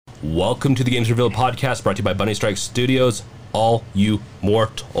Welcome to the Games Revealed podcast, brought to you by Bunny Strike Studios. All you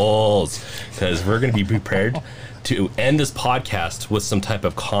mortals, because we're going to be prepared to end this podcast with some type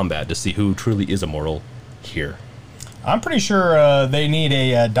of combat to see who truly is immortal here. I'm pretty sure they need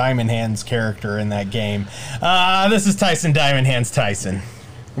a Diamond Hands character in that game. This is Tyson Diamond Hands Tyson.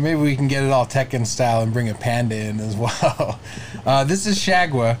 Or maybe we can get it all Tekken style and bring a panda in as well. This is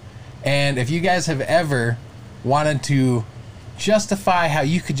Shagwa, and if you guys have ever wanted to justify how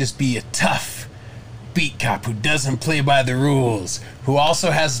you could just be a tough beat cop who doesn't play by the rules, who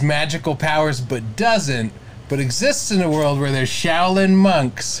also has magical powers but exists in a world where there's Shaolin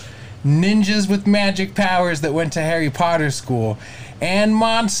monks, ninjas with magic powers that went to Harry Potter school, and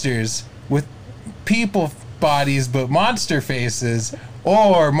monsters with people bodies but monster faces,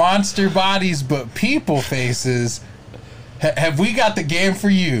 or monster bodies but people faces, have we got the game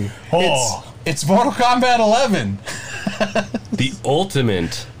for you. It's Mortal Kombat 11. The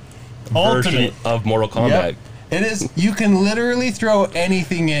ultimate version of Mortal Kombat. Yep. It is. You can literally throw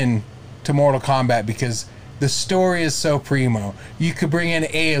anything in to Mortal Kombat because the story is so primo. You could bring in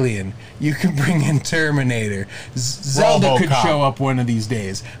Alien. You could bring in Terminator. Zelda could show up one of these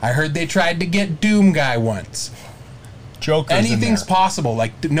days. I heard they tried to get Doom Guy once. Joker's Anything's possible.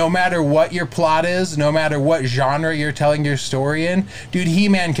 Like, no matter what your plot is, no matter what genre you're telling your story in, dude,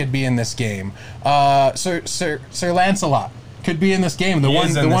 He-Man could be in this game. Sir Lancelot could be in this game. The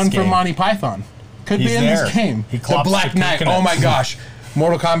one from Monty Python could be in this game. The Black Knight. Oh my gosh.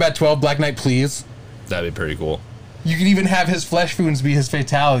 Mortal Kombat 12 Black Knight, please. That'd be pretty cool. You could even have his flesh wounds be his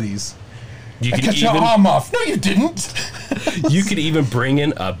fatalities. You could cut your arm off. No, you didn't. You could even bring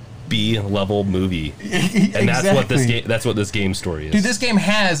in a B-level movie, and that's what this game story is. Dude, this game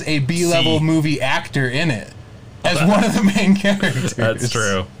has a B-level movie actor in it as one of the main characters. That's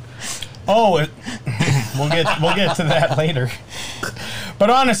true. Oh, we'll get to that later. But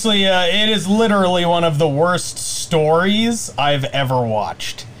honestly, it is literally one of the worst stories I've ever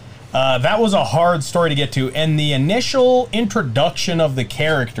watched. That was a hard story to get to, and the initial introduction of the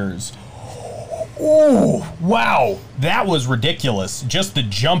characters. Ooh, wow, that was ridiculous. Just the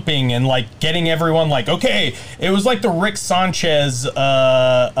jumping and like getting everyone like, okay, it was like the Rick Sanchez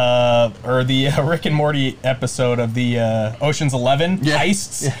or the Rick and Morty episode of the Ocean's 11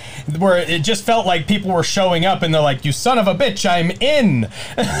 heists, where it just felt like people were showing up and they're like, you son of a bitch, I'm in.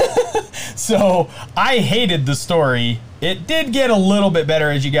 So I hated the story. It did get a little bit better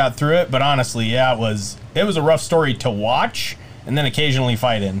as you got through it, but honestly, yeah, it was a rough story to watch and then occasionally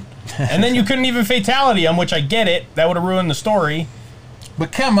fight in. And then you couldn't even fatality him, which I get it. That would have ruined the story.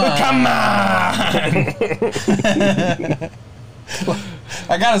 But come on. I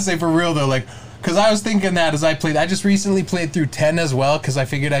gotta say, for real though, like, because I was thinking that as I played. I just recently played through 10 as well, because I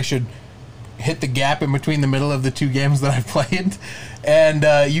figured I should hit the gap in between the middle of the two games that I played.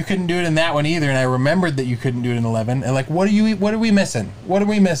 And you couldn't do it in that one either, and I remembered that you couldn't do it in 11. And like, what are we missing? What are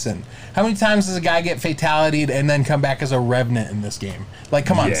we missing? How many times does a guy get fatality'd and then come back as a revenant in this game? Like,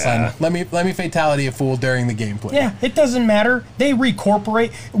 come on, son. Let me fatality a fool during the gameplay. Yeah, it doesn't matter. They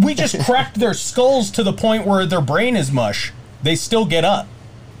recorporate. We just cracked their skulls to the point where their brain is mush. They still get up.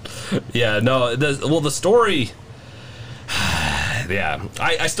 Yeah, no, the story... Yeah,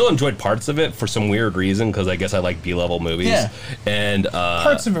 I still enjoyed parts of it for some weird reason, because I guess I like B-level movies. Yeah. And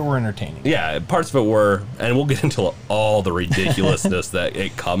parts of it were entertaining. Yeah, parts of it were, and we'll get into all the ridiculousness that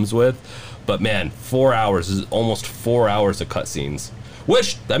it comes with. But man, 4 hours is almost 4 hours of cutscenes.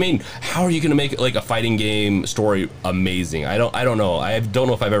 Which, I mean, how are you going to make it like a fighting game story amazing? I don't know. I don't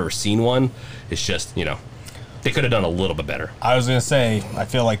know if I've ever seen one. It's just, you know, they could have done a little bit better. I was going to say, I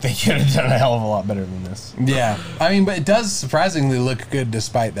feel like they could have done a hell of a lot better than this. Yeah. I mean, but it does surprisingly look good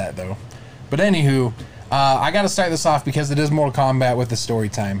despite that, though. But anywho, I got to start this off because it is Mortal Kombat with the story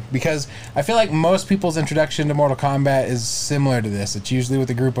time. Because I feel like most people's introduction to Mortal Kombat is similar to this. It's usually with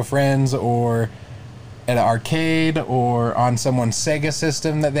a group of friends or at an arcade or on someone's Sega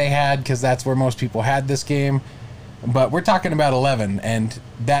system that they had, because that's where most people had this game. But we're talking about 11, and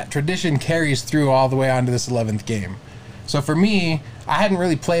that tradition carries through all the way onto this 11th game. So for me, I hadn't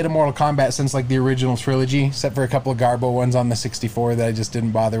really played a Mortal Kombat since like the original trilogy, except for a couple of Garbo ones on the 64 that I just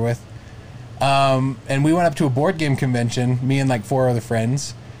didn't bother with. And we went up to a board game convention, me and like 4 other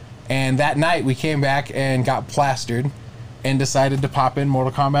friends, and that night we came back and got plastered and decided to pop in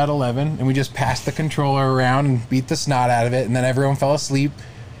Mortal Kombat 11, and we just passed the controller around and beat the snot out of it, and then everyone fell asleep.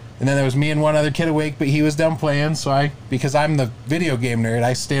 And then there was me and one other kid awake, but he was done playing, so because I'm the video game nerd,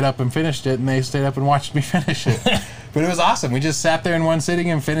 I stayed up and finished it, and they stayed up and watched me finish it. But it was awesome. We just sat there in one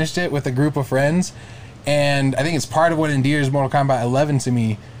sitting and finished it with a group of friends, and I think it's part of what endears Mortal Kombat 11 to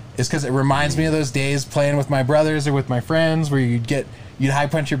me is because it reminds me of those days playing with my brothers or with my friends where you'd high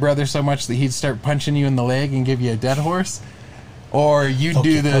punch your brother so much that he'd start punching you in the leg and give you a dead horse. Or you'd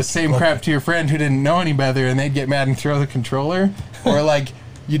do the same crap to your friend who didn't know any better and they'd get mad and throw the controller. Or like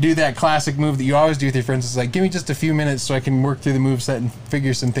you do that classic move that you always do with your friends. It's like, give me just a few minutes so I can work through the moveset and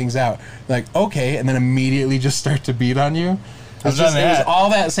figure some things out. Like, okay, and then immediately just start to beat on you. It was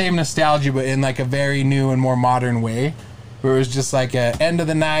all that same nostalgia, but in like a very new and more modern way. Where it was just like a end of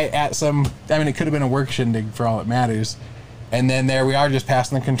the night at it could have been a work shindig for all it matters. And then there we are just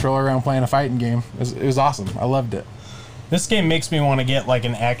passing the controller around playing a fighting game. It was awesome. I loved it. This game makes me want to get like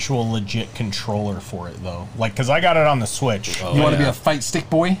an actual legit controller for it though, like because I got it on the Switch. You want to be a fight stick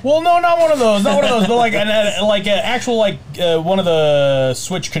boy? Well, no, not one of those, but like an actual one of the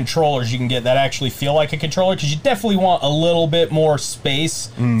Switch controllers you can get that actually feel like a controller, because you definitely want a little bit more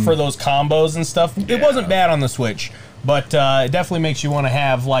space for those combos and stuff. Yeah. It wasn't bad on the Switch, but it definitely makes you want to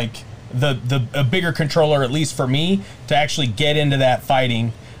have like a bigger controller, at least for me, to actually get into that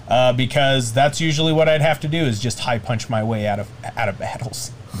fighting. Because that's usually what I'd have to do is just high punch my way out of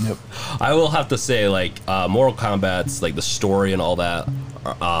battles. Yep. I will have to say, like, Mortal Kombat's, like, the story and all that,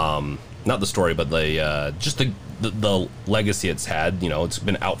 not the story, but just the legacy it's had, you know, it's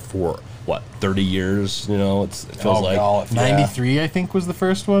been out for, what, 30 years, you know, it feels like. God, 93, I think, was the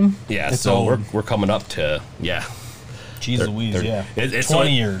first one. Yeah, it's so we're coming up to, Jeez Louise, 30. yeah. It's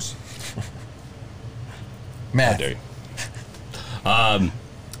 20 years. Math.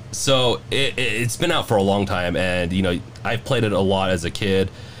 So it's been out for a long time, and you know I've played it a lot as a kid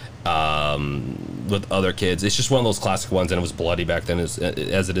with other kids. It's just one of those classic ones, and it was bloody back then as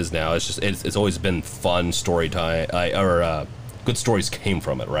it is now. It's always been fun story time, good stories came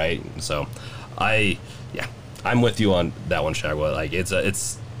from it, right? So I'm with you on that one, Shagwa. Like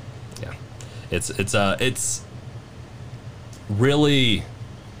it's really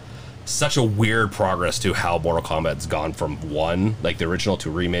such a weird progress to how Mortal Kombat's gone from one, like the original, to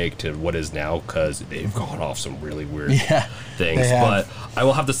remake to what is now, because they've gone off some really weird things. But I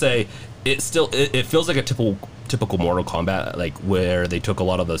will have to say, it feels like a typical Mortal Kombat, like where they took a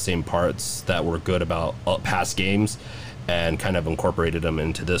lot of the same parts that were good about past games and kind of incorporated them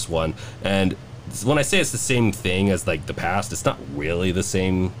into this one. And when I say it's the same thing as like the past, it's not really the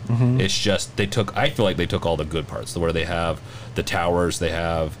same. Mm-hmm. It's just I feel like they took all the good parts, where they have the towers, they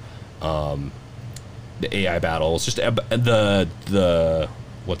have the AI battles, just the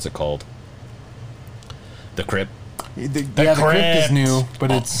what's it called? The crypt. The crypt is new, but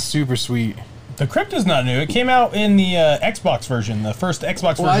it's super sweet. The crypt is not new. It came out in the Xbox version, the first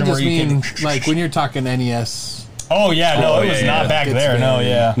Xbox version. I just mean like when you're talking NES. Oh yeah, no, it was not back there. No,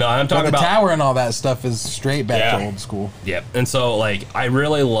 no, I'm talking about the tower and all that stuff is straight back to old school. Yep. And so like I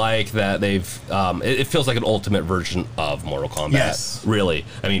really like that they've it feels like an ultimate version of Mortal Kombat. Yes. Really.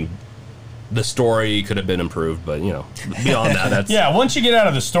 I mean, the story could have been improved, but you know, beyond that, that's once you get out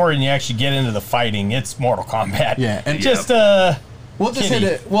of the story and you actually get into the fighting, it's Mortal Kombat. Yeah, and just we'll just hit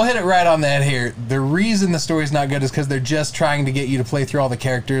it. We'll hit it right on that here. The reason the story's not good is because they're just trying to get you to play through all the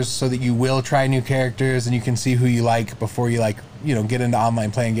characters, so that you will try new characters and you can see who you like before you get into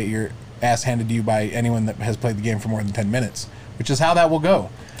online play and get your ass handed to you by anyone that has played the game for more than 10 minutes, which is how that will go.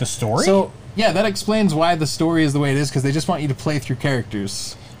 The story? So yeah, that explains why the story is the way it is, because they just want you to play through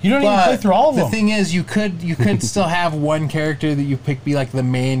characters. You don't even play through all of them. The thing is, you could still have one character that you pick be like the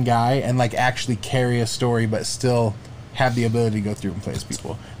main guy and like actually carry a story, but still have the ability to go through and play as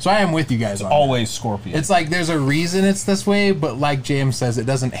people. So I am with you guys on that. Always Scorpion. It's like there's a reason it's this way, but like James says, it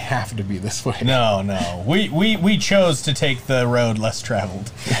doesn't have to be this way. No. We chose to take the road less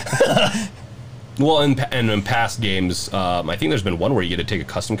traveled. Well, in past games, I think there's been one where you get to take a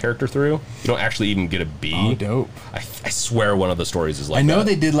custom character through. You don't actually even get a B. Oh, dope. I swear one of the stories is like that. I know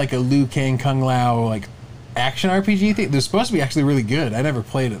they did like a Liu Kang Kung Lao like action RPG thing. They're supposed to be actually really good. I never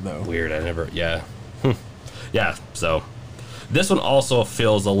played it though. Weird. Yeah, so this one also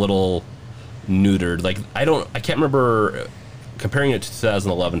feels a little neutered. Like I can't remember comparing it to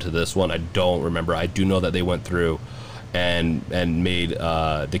 2011 to this one. I don't remember. I do know that they went through and made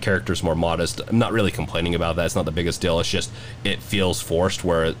the characters more modest. I'm not really complaining about that. It's not the biggest deal. It's just it feels forced,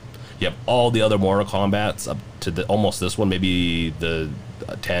 where you have all the other Mortal Kombats up to almost this one, maybe the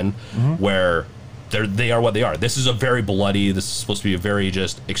 10, where they are what they are. This is a very bloody. This is supposed to be a very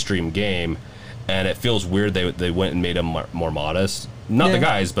just extreme game. And it feels weird they went and made them more modest. Not the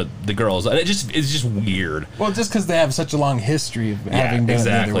guys, but the girls. And it's just weird. Well, just because they have such a long history of having done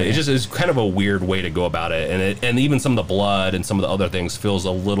exactly. It it's kind of a weird way to go about it. And even some of the blood and some of the other things feels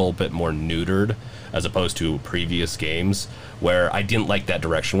a little bit more neutered as opposed to previous games, where I didn't like that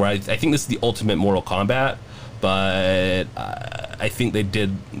direction. Where I think this is the ultimate Mortal Kombat, but I think they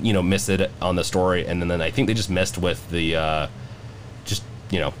did, miss it on the story, and then I think they just messed with the,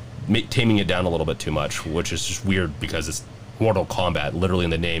 taming it down a little bit too much, which is just weird because it's Mortal Kombat. Literally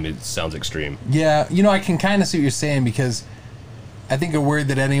in the name, it sounds extreme. Yeah, I can kind of see what you're saying, because I think a word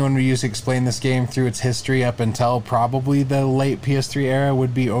that anyone would use to explain this game through its history up until probably the late PS3 era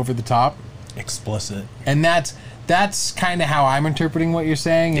would be over the top. Explicit. And that's kind of how I'm interpreting what you're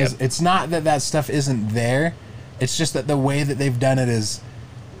saying. Is Yep. It's not that stuff isn't there. It's just that the way that they've done it is,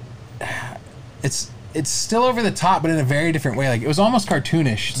 it's still over the top, but in a very different way. Like, it was almost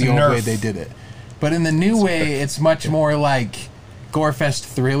cartoonish, the old way they did it. But in the new way, it's much more like Gorefest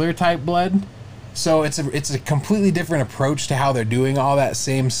thriller type blood. So it's a completely different approach to how they're doing all that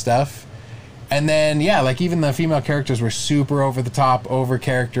same stuff. And then, like, even the female characters were super over the top, over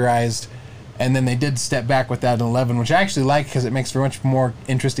characterized. And then they did step back with that in 11, which I actually like because it makes for much more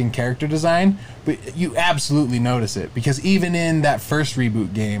interesting character design. But you absolutely notice it, because even in that first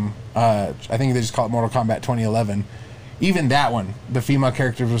reboot game, I think they just call it Mortal Kombat 2011, even that one, the female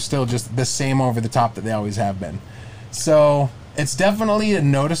characters were still just the same over the top that they always have been. So it's definitely a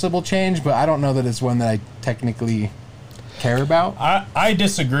noticeable change, but I don't know that it's one that I technically care about. I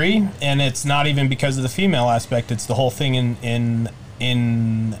disagree, and it's not even because of the female aspect. It's the whole thing in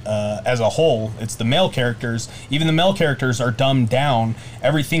as a whole. It's the male characters. Even the male characters are dumbed down.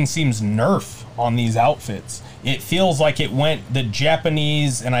 Everything seems nerf on these outfits. It feels like it went the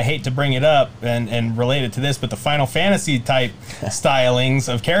Japanese, and I hate to bring it up and relate it to this, but the Final Fantasy type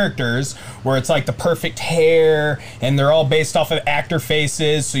stylings of characters, where it's like the perfect hair, and they're all based off of actor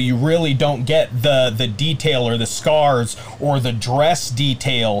faces, so you really don't get the detail or the scars or the dress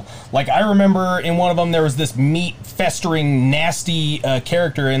detail. Like, I remember in one of them there was this meat festering nasty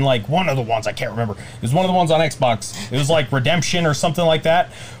character in, like, one of the ones, I can't remember. It was one of the ones on Xbox. It was like Redemption or something like that.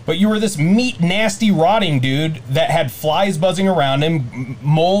 But you were this meat nasty rotting dude that had flies buzzing around him,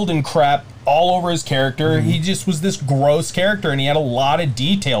 mold and crap all over his character. He just was this gross character, and he had a lot of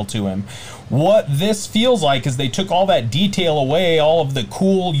detail to him. What this feels like is they took all that detail away, all of the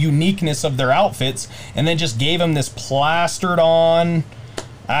cool uniqueness of their outfits, and then just gave them this plastered on,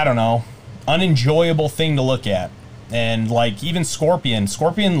 I don't know, unenjoyable thing to look at. And like, even Scorpion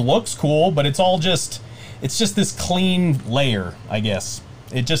looks cool, but it's just this clean layer, I guess.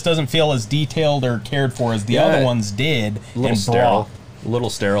 It just doesn't feel as detailed or cared for as the other ones did. A little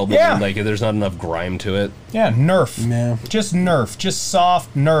sterile, but like, there's not enough grime to it. Yeah, nerf. Yeah. Just nerf. Just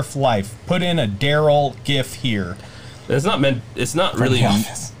soft nerf life. Put in a Daryl gif here. It's not really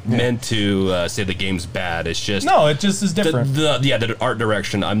Office. meant to say the game's bad. It's just No, it just is different. the art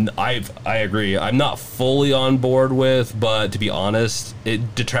direction. I agree. I'm not fully on board with, but to be honest,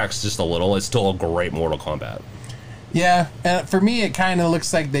 it detracts just a little. It's still a great Mortal Kombat. Yeah, and for me, it kind of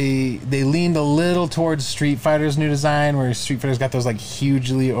looks like they leaned a little towards Street Fighter's new design, where Street Fighter's got those like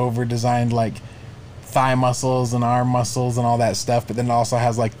hugely over-designed like thigh muscles and arm muscles and all that stuff, but then it also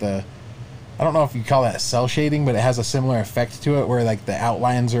has like I don't know if you call that cell shading, but it has a similar effect to it where like the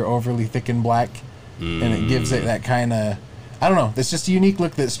outlines are overly thick and black, and it gives it that kind of, I don't know, it's just a unique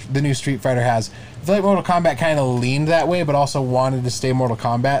look that the new Street Fighter has. I feel like Mortal Kombat kind of leaned that way, but also wanted to stay Mortal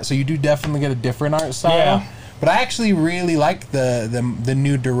Kombat, so you do definitely get a different art style. Yeah. But I actually really like the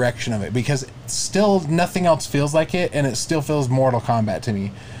new direction of it, because still nothing else feels like it, and it still feels Mortal Kombat to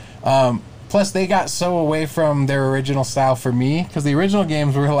me. Plus, they got so away from their original style for me, because the original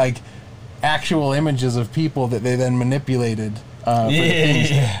games were like actual images of people that they then manipulated for things.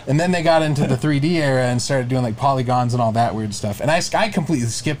 And then they got into the 3D era and started doing like polygons and all that weird stuff. And I completely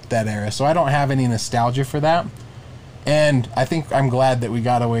skipped that era, so I don't have any nostalgia for that. And I think I'm glad that we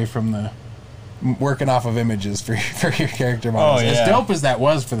got away from the working off of images for your character models. As dope as that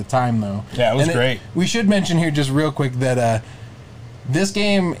was for the time, though. Yeah, it was great. We should mention here just real quick that this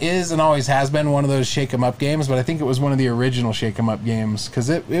game is and always has been one of those shake 'em up games, but I think it was one of the original shake 'em up games, because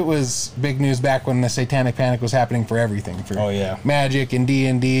it was big news back when the Satanic Panic was happening for everything, for Magic and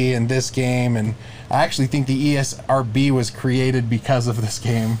D&D and this game. And I actually think the ESRB was created because of this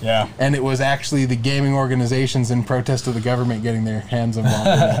game. Yeah. And it was actually the gaming organizations in protest of the government getting their hands involved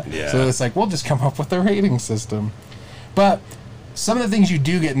in that. Yeah. So it's like, we'll just come up with a rating system. But some of the things you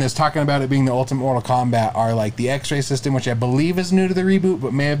do get in this, talking about it being the ultimate Mortal Kombat, are like the X-ray system, which I believe is new to the reboot,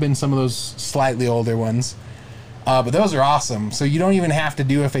 but may have been some of those slightly older ones. But those are awesome. So you don't even have to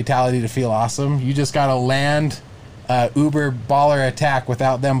do a fatality to feel awesome. You just got to land uber baller attack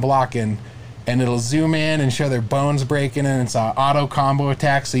without them blocking, and it'll zoom in and show their bones breaking, and it's an auto combo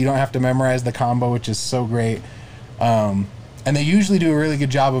attack, so you don't have to memorize the combo, which is so great. And they usually do a really good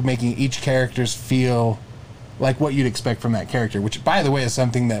job of making each characters feel like what you'd expect from that character, which, by the way, is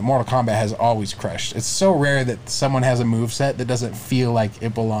something that Mortal Kombat has always crushed. It's so rare that someone has a moveset that doesn't feel like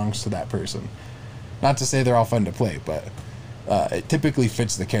it belongs to that person. Not to say they're all fun to play, but it typically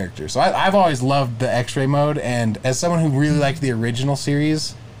fits the character. So I've always loved the X-ray mode, and as someone who really liked the original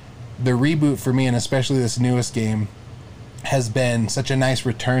series, the reboot for me, and especially this newest game, has been such a nice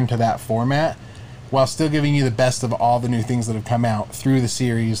return to that format, while still giving you the best of all the new things that have come out through the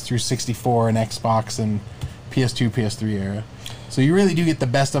series, through 64 and Xbox and PS2, PS3 era. So you really do get the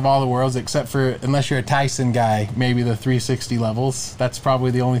best of all the worlds, except for, unless you're a Tyson guy, maybe the 360 levels. That's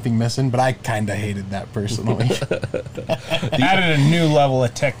probably the only thing missing, but I kind of hated that personally. Added a new level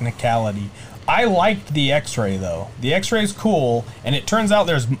of technicality. I liked the X-ray, though. The X-ray is cool, and it turns out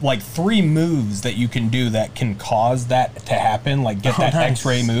there's like 3 moves that you can do that can cause that to happen, like get that nice.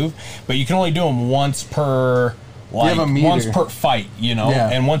 X-ray move. But you can only do them once per, like, once per fight, you know? Yeah.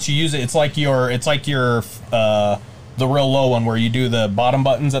 And once you use it, it's like your the real low one where you do the bottom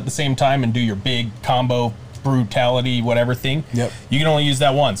buttons at the same time and do your big combo brutality whatever thing. Yep. You can only use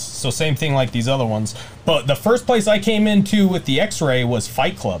that once. So same thing like these other ones. But the first place I came into with the X-ray was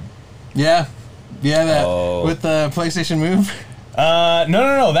Fight Club. Yeah, that with the PlayStation Move.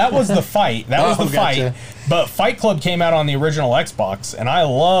 No. That was the fight. That was the fight. Gotcha. But Fight Club came out on the original Xbox, and I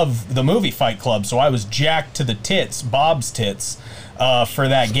love the movie Fight Club, so I was jacked to the tits, Bob's tits, for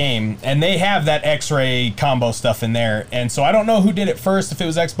that game. And they have that X-ray combo stuff in there. And so I don't know who did it first, if it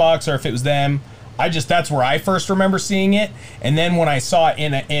was Xbox or if it was them. That's where I first remember seeing it. And then when I saw it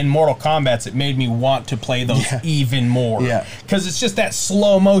in Mortal Kombat, it made me want to play those even more. Yeah. Because it's just that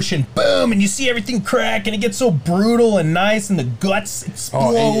slow motion, boom, and you see everything crack, and it gets so brutal and nice, and the guts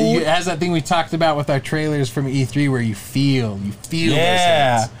explode. Oh, it has that thing we talked about with our trailers from E3 where you feel those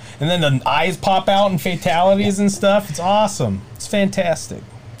hits. And then the eyes pop out and fatalities and stuff. It's awesome. It's fantastic.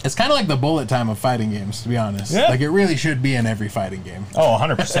 It's kind of like the bullet time of fighting games, to be honest. Yeah. Like, it really should be in every fighting game. Oh,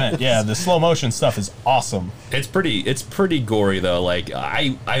 100%. Yeah, the slow motion stuff is awesome. It's pretty gory though. Like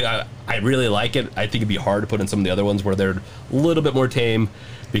I really like it. I think it'd be hard to put in some of the other ones where they're a little bit more tame,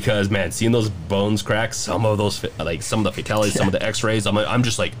 because man, seeing those bones crack, some of those like some of the fatalities, some of the X-rays, I'm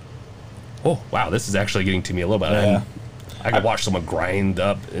just like, oh wow, this is actually getting to me a little bit. Yeah. I could watch someone grind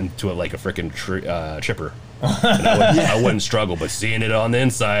up into it like a freaking chipper. And I wouldn't struggle, but seeing it on the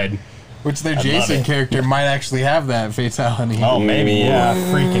inside, Which their Jason character might actually have that fatality. Oh, maybe, yeah.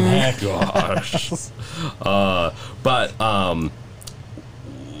 Freaking heck. gosh.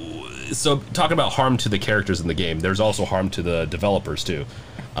 So talking about harm to the characters in the game, there's also harm to the developers too,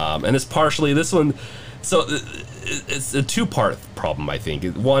 and it's partially this one. So it's a 2-part problem, I think.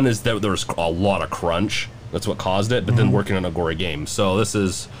 One is that there was a lot of crunch. That's what caused it, but then working on a gory game. So this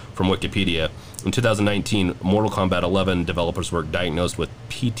is from Wikipedia. In 2019, Mortal Kombat 11 developers were diagnosed with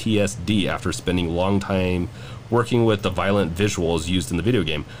PTSD after spending a long time working with the violent visuals used in the video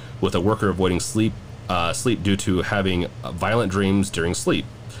game, with a worker avoiding sleep due to having violent dreams during sleep.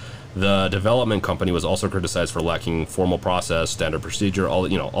 The development company was also criticized for lacking formal process, standard procedure, all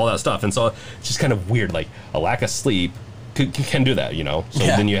that stuff. And so it's just kind of weird, like a lack of sleep can do that, So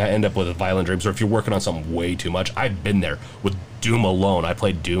then you end up with violent dreams, or if you're working on something way too much. I've been there with Doom alone. I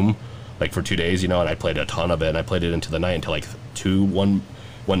played Doom like for 2 days, and I played a ton of it, and I played it into the night until like one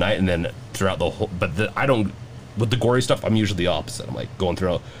night, and then throughout the whole. But I don't, with the gory stuff, I'm usually the opposite. I'm like going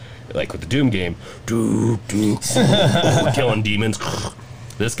through, like with the Doom game, killing demons.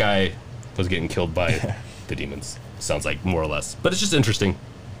 This guy was getting killed by the demons. Sounds like, more or less, but it's just interesting.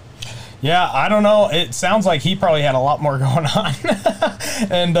 Yeah, I don't know. It sounds like he probably had a lot more going on.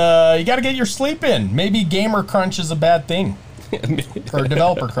 And you got to get your sleep in. Maybe gamer crunch is a bad thing. Or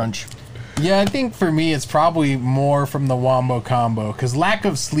developer crunch. Yeah, I think for me it's probably more from the wombo combo, because lack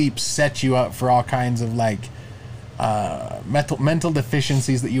of sleep sets you up for all kinds of like mental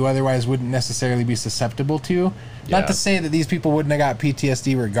deficiencies that you otherwise wouldn't necessarily be susceptible to. Yeah. Not to say that these people wouldn't have got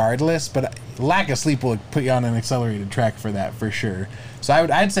PTSD regardless, but lack of sleep will put you on an accelerated track for that, for sure. So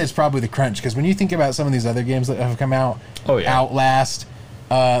I'd say it's probably the crunch, because when you think about some of these other games that have come out, Outlast,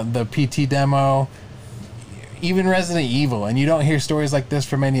 the PT demo, even Resident Evil, and you don't hear stories like this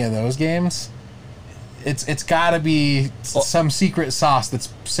from any of those games, it's got to be some secret sauce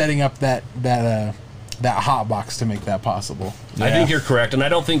that's setting up that hot box to make that possible. I think you're correct, and I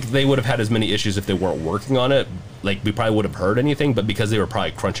don't think they would have had as many issues if they weren't working on it. Like, we probably would have heard anything, but because they were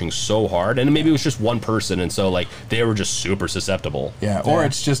probably crunching so hard, and maybe it was just one person, and so, like, they were just super susceptible. Yeah, or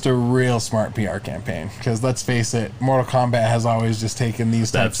it's just a real smart PR campaign. Because let's face it, Mortal Kombat has always just taken these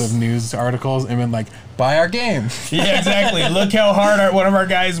types of news articles and been like, buy our game. Yeah, exactly. Look how hard one of our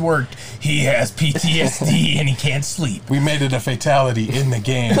guys worked. He has PTSD and he can't sleep. We made it a fatality in the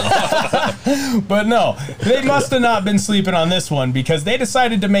game. But no, they must have not been sleeping on this one, because they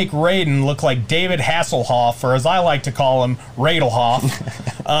decided to make Raiden look like David Hasselhoff, or as I like to call him,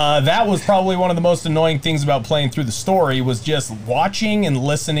 Raidelhoff. That was probably one of the most annoying things about playing through the story, was just watching and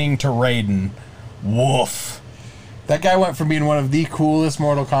listening to Raiden. Woof. That guy went from being one of the coolest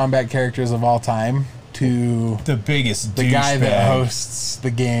Mortal Kombat characters of all time to the biggest the guy that douchebag. hosts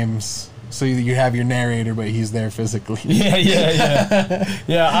the games. So you have your narrator, but he's there physically.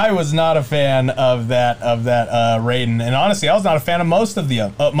 Yeah, I was not a fan of that Raiden, and honestly, I was not a fan of most of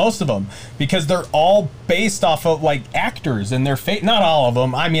them, because they're all based off of like actors and their fate. Not all of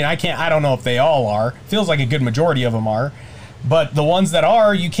them. I mean, I don't know if they all are. Feels like a good majority of them are. But the ones that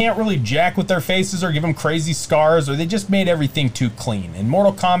are, you can't really jack with their faces or give them crazy scars, or they just made everything too clean. And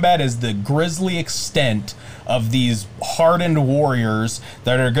Mortal Kombat is the grisly extent of these hardened warriors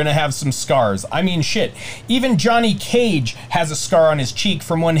that are going to have some scars. I mean, shit. Even Johnny Cage has a scar on his cheek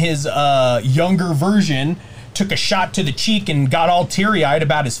from when his younger version took a shot to the cheek and got all teary-eyed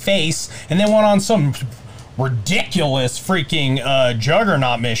about his face, and then went on some ridiculous freaking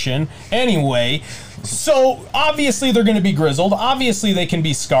juggernaut mission. Anyway, so obviously they're going to be grizzled. Obviously they can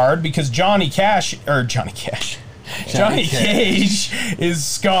be scarred, because Johnny Cage is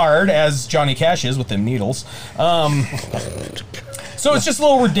scarred, as Johnny Cash is with them needles. So it's just a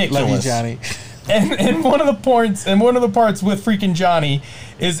little ridiculous. Love you, Johnny. And one of the parts with freaking Johnny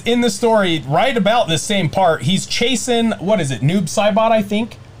is in the story, right about this same part. He's chasing, what is it, Noob Saibot, I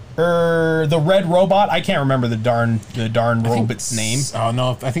think, or the red robot. I can't remember the darn robot's name. Oh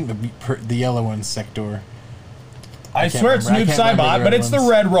no, I think the yellow one's Sector. I swear it's Noob Saibot, but it's the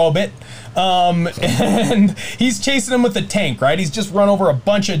red robot. And he's chasing him with a tank, right? He's just run over a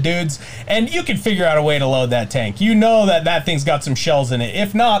bunch of dudes, and you can figure out a way to load that tank. You know that thing's got some shells in it.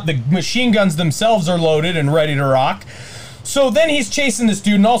 If not, the machine guns themselves are loaded and ready to rock. So then he's chasing this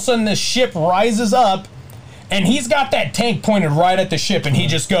dude, and all of a sudden this ship rises up, and he's got that tank pointed right at the ship, and he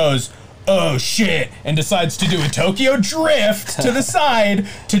just goes, oh shit, and decides to do a Tokyo drift to the side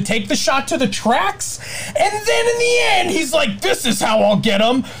to take the shot to the tracks. And then in the end, he's like, this is how I'll get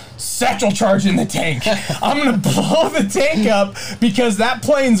him. Satchel charge in the tank. I'm gonna blow the tank up, because that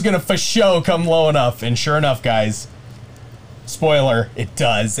plane's gonna for show come low enough. And sure enough, guys, spoiler, it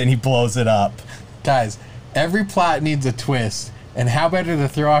does, and he blows it up. Guys, every plot needs a twist, and how better to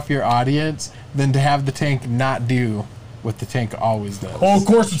throw off your audience than to have the tank not do what the tank always does. Oh, of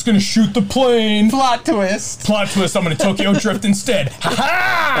course, it's gonna shoot the plane. Plot twist. Plot twist, I'm gonna Tokyo drift instead.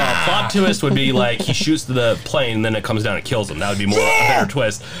 Ha-ha! Plot twist would be like he shoots the plane and then it comes down and kills him. That would be more a better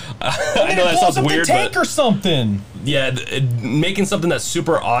twist. I know that sounds weird, the tank but or something. yeah, making something that's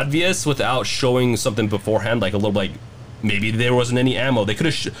super obvious without showing something beforehand, like a little like maybe there wasn't any ammo. They could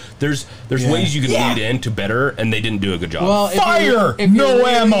have. There's ways you can lead in to better, and they didn't do a good job. Well, Fire! No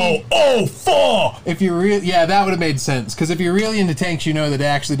ammo! Oh, fuck! If you're that would have made sense. Because if you're really into tanks, you know that it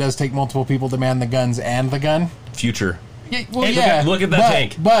actually does take multiple people to man the guns and the gun. Future. Yeah, well, Hey, look at that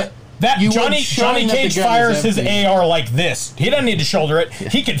tank. But That you Johnny weren't showing that the Cage gun fires is his empty. AR like this. He doesn't need to shoulder it.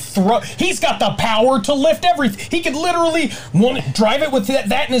 He could throw. He's got the power to lift everything. He could literally drive it with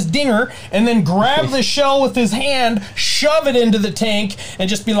that in his dinger, and then grab the shell with his hand, shove it into the tank, and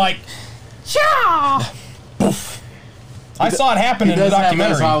just be like, "Yeah!" Poof. I saw it happen in the Have those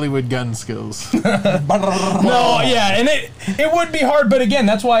documentary. Hollywood gun skills. No, yeah, and it would be hard, but again,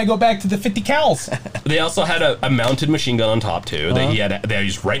 that's why I go back to the 50 cals. They also had a mounted machine gun on top too that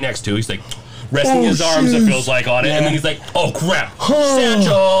he's right next to. He's like resting his arms. It feels like on it, and then he's like, "Oh crap,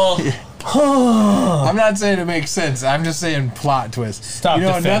 satchel!" I'm not saying it makes sense. I'm just saying plot twist. Stop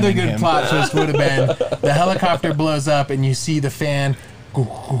another defending good him. plot twist would have been the helicopter blows up and you see the fan.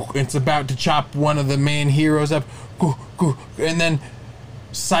 It's about to chop one of the main heroes up, and then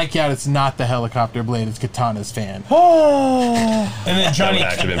psych out. It's not the helicopter blade. It's Katana's fan. And then That would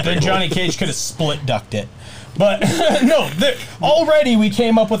actually been pretty Johnny Cage could have split ducked it. But no, already we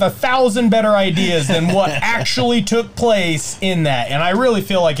came up with 1,000 better ideas than what actually took place in that. And I really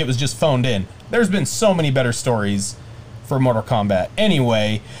feel like it was just phoned in. There's been so many better stories for Mortal Kombat.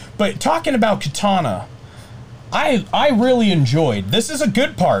 Anyway, but talking about Katana, I really enjoyed. This is a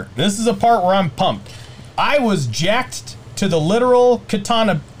good part. This is a part where I'm pumped. I was jacked to the literal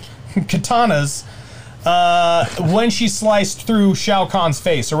katanas When she sliced through Shao Kahn's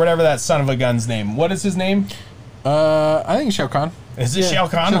face, or whatever that son of a gun's name. What is his name? I think it's Shao Kahn. Is it Shao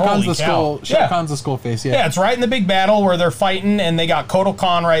Kahn? Shao Kahn's Holy cow. Shao Kahn's the skull face, yeah. Yeah, it's right in the big battle where they're fighting, and they got Kotal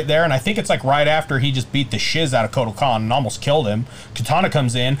Khan right there, and I think it's like right after he just beat the shiz out of Kotal Khan and almost killed him. Katana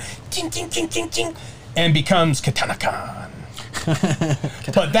comes in, ting, ting, ting, ting, ting, and becomes Katana Khan.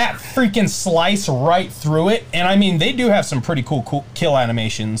 But that freaking slice right through it, and I mean, they do have some pretty cool kill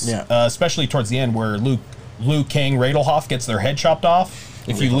animations, especially towards the end where Liu Kang, Radelhoff gets their head chopped off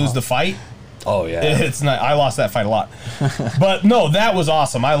if you lose the fight. Oh yeah, it's not. I lost that fight a lot, but no, that was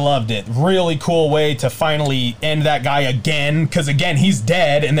awesome. I loved it. Really cool way to finally end that guy again, because again he's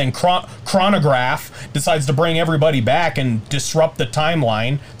dead, and then Chronograph decides to bring everybody back and disrupt the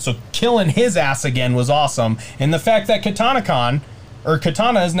timeline. So killing his ass again was awesome, and the fact that Katana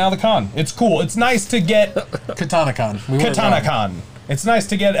is now the Khan. It's cool. It's nice to get Katana Khan. Katana Khan. It's nice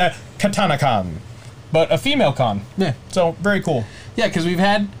to get a Katana Khan, but a female Khan. Yeah. So very cool. Yeah, because we've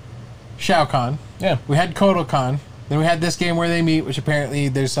had Shao Kahn. Yeah. We had Kotal Khan. Then we had this game where they meet, which apparently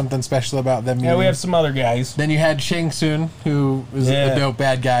there's something special about them meeting. Yeah, we have some other guys. Then you had Shang Tsung, who is a dope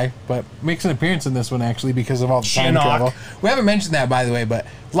bad guy, but makes an appearance in this one, actually, because of all the time travel. We haven't mentioned that, by the way, but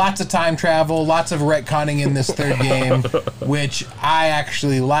lots of time travel, lots of retconning in this third game, which I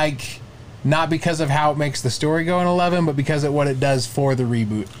actually like, not because of how it makes the story go in 11, but because of what it does for the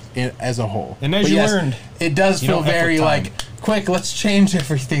reboot as a whole. And as you learned, it does feel very like, quick, let's change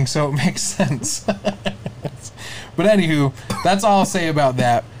everything so it makes sense. But anywho, that's all I'll say about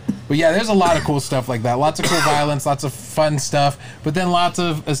that. But yeah, there's a lot of cool stuff like that. Lots of cool violence, lots of fun stuff. But then lots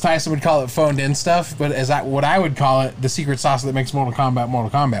of, as Tyson would call it, phoned in stuff. But what I would call it, the secret sauce that makes Mortal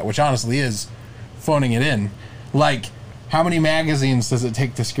Kombat, which honestly is phoning it in. Like, how many magazines does it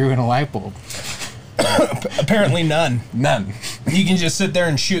take to screw in a light bulb? Apparently none. None. You can just sit there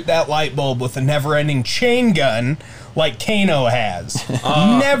and shoot that light bulb with a never-ending chain gun like Kano has.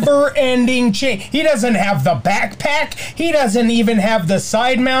 Never-ending chain. He doesn't have the backpack. He doesn't even have the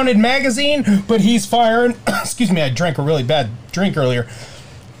side-mounted magazine, but he's firing... Excuse me, I drank a really bad drink earlier.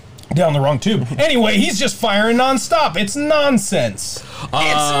 Down the wrong tube. Anyway, he's just firing nonstop. It's nonsense. It's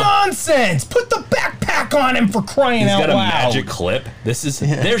nonsense. Put the backpack on him for crying out loud. He's got a magic clip. This is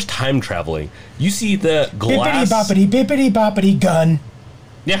there's time traveling. You see the glass. Bippity boppity bippity boppity gun.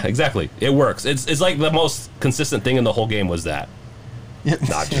 Yeah, exactly. It works. It's like the most consistent thing in the whole game was that. Yep.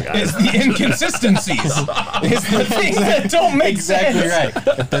 Not you It's the inconsistencies. It's the things that don't make sense.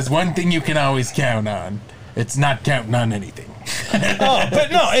 Exactly right. There's one thing you can always count on. It's not counting on anything.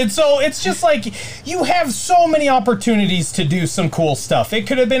 But no, it's just like you have so many opportunities to do some cool stuff. It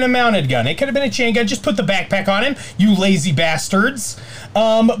could have been a mounted gun. It could have been a chain gun. Just put the backpack on him, you lazy bastards.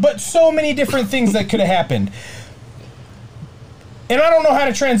 But so many different things that could have happened. And I don't know how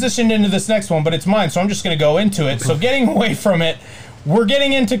to transition into this next one, but it's mine, so I'm just going to go into it. So getting away from it, we're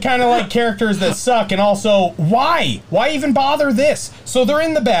getting into kind of like characters that suck, and also why? Why even bother this? So they're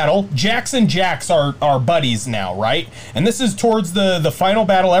in the battle. Jax and Jax are buddies now, right? And this is towards the final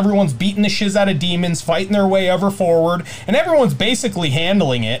battle. Everyone's beating the shiz out of demons, fighting their way ever forward, and everyone's basically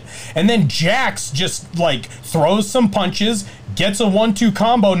handling it. And then Jax just like throws some punches, gets a 1-2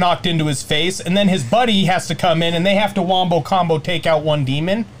 combo knocked into his face, and then his buddy has to come in and they have to wombo combo take out one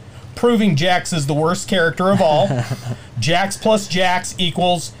demon, proving Jax is the worst character of all. Jax plus Jax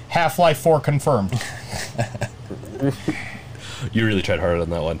equals Half-Life 4 confirmed. You really tried hard on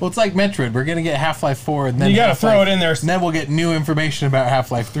that one. Well, it's like Metroid. We're going to get Half-Life 4 and then you got to throw it in there. And then we'll get new information about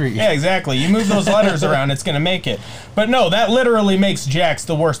Half-Life 3. Yeah, exactly. You move those letters around, it's going to make it. But no, that literally makes Jax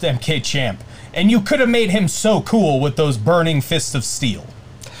the worst MK champ. And you could have made him so cool with those burning fists of steel.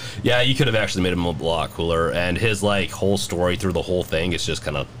 Yeah, you could have actually made him a lot cooler. And his like whole story through the whole thing is just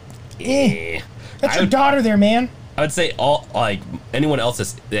kind of... That's your daughter there, man. I would say anyone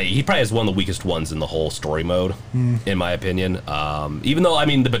else he probably has one of the weakest ones in the whole story mode, in my opinion. Even though, I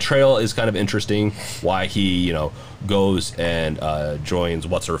mean, the betrayal is kind of interesting, why he, goes and joins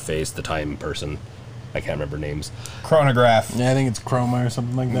what's-her-face, the time person. I can't remember names. Chronograph. Yeah, I think it's Chroma or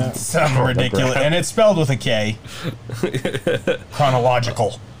something like that. Something ridiculous. And it's spelled with a K.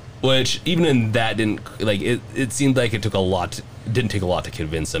 Chronological. Which, even in that, it seemed like it didn't take a lot to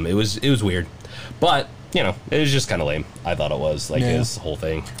convince him. It was weird. But, it was just kind of lame. I thought it was, his whole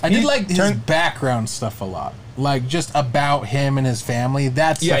thing. I did like his background stuff a lot. Like, just about him and his family.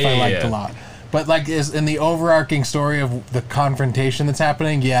 That stuff I liked a lot. But, is in the overarching story of the confrontation that's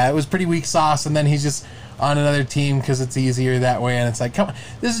happening, it was pretty weak sauce, and then he's just on another team because it's easier that way, and it's like, come on,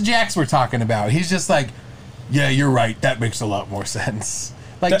 this is Jax we're talking about. He's just like, yeah, you're right, that makes a lot more sense.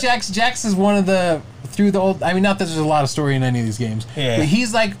 Like Jax is one of the through the old. I mean, not that there's a lot of story in any of these games, but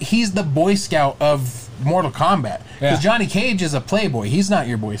he's the Boy Scout of Mortal Kombat. Because Johnny Cage is a playboy. He's not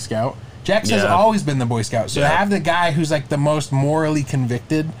your Boy Scout. Jax has always been the Boy Scout. So to have the guy who's like the most morally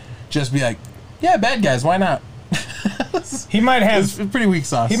convicted just be like, yeah, bad guys, why not? He might have pretty weak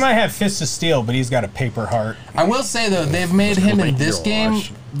sauce. He might have fists of steel, but he's got a paper heart. I will say though, they've made him in this game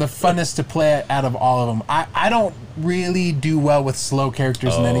the funnest to play out of all of them. I don't really do well with slow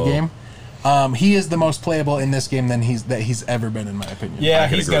characters in any game. He is the most playable in this game than he's ever been, in my opinion. Yeah,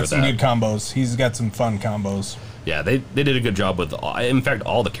 he's got some good combos. He's got some fun combos. Yeah, they did a good job with. In fact,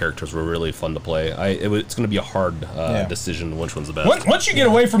 all the characters were really fun to play. It's going to be a hard decision which one's the best. Once you get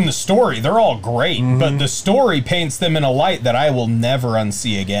away from the story, they're all great, but the story paints them in a light that I will never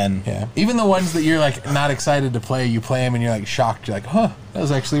unsee again. Yeah, even the ones that you're like not excited to play, you play them and you're like shocked. You're like, huh, that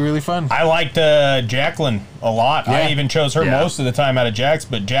was actually really fun. I liked Jacqueline a lot. Yeah. I even chose her most of the time out of Jax,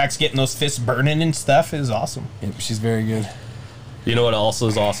 but Jax getting those fists burning and stuff is awesome. Yep, she's very good. You know what also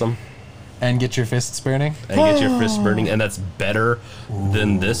is awesome? And get your fists burning. And get your fists burning, and that's better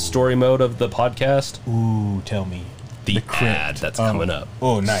than this story mode of the podcast. Ooh, tell me. The ad that's coming up.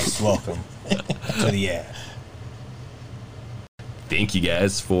 Oh, nice. Welcome to the ad. Thank you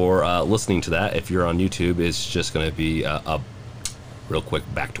guys for listening to that. If you're on YouTube, it's just going to be a real quick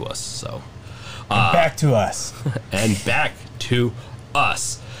back to us. So, back to us. And back to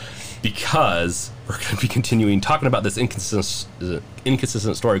us. Because we're going to be continuing talking about this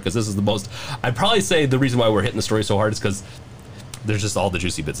inconsistent story, because this is the most... I'd probably say the reason why we're hitting the story so hard is because there's just all the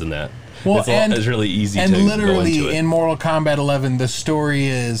juicy bits in that. Well, it's really easy to literally go into it. In Mortal Kombat 11, the story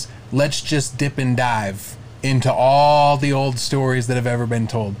is, let's just dip and dive into all the old stories that have ever been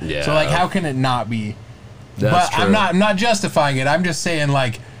told. Yeah. So, like, how can it not be? That's but true. I'm not justifying it. I'm just saying,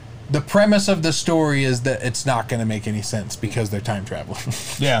 like, the premise of the story is that it's not going to make any sense because they're time traveling.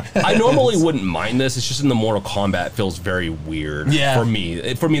 Yeah. I normally wouldn't mind this. It's just in the Mortal Kombat, it feels very weird for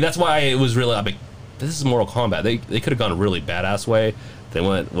me. For me, that's why it was really... I'm like, this is Mortal Kombat. They could have gone a really badass way. They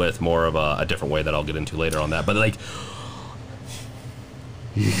went with more of a different way that I'll get into later on that. But, like...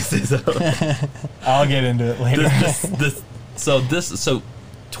 I'll get into it later. So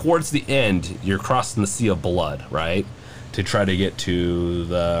towards the end, you're crossing the Sea of Blood, right? To try to get to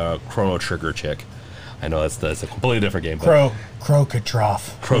the Chrono Trigger chick. I know that's a completely different game.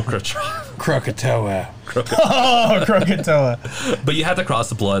 Krokotroff. Krakatoa. Oh, Krakatoa. But you have to cross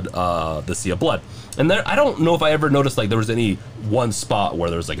the Sea of Blood. And there, I don't know if I ever noticed like there was any one spot where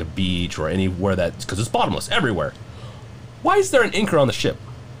there was like a beach or anywhere that, because it's bottomless everywhere. Why is there an anchor on the ship?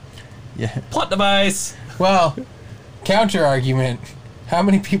 Yeah. Plot device. Well, counter argument. How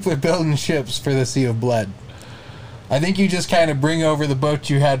many people are building ships for the Sea of Blood? I think you just kind of bring over the boat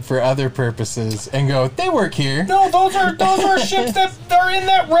you had for other purposes and go, they work here. No, those are ships that are in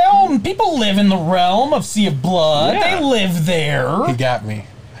that realm. People live in the realm of Sea of Blood. Yeah. They live there. He got me.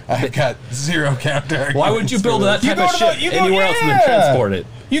 I've got zero counter arguments. Why would you build that type of ship anywhere else and then transport it?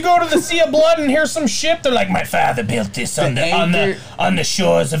 You go to the Sea of Blood and here's some ship. They're like, my father built this on the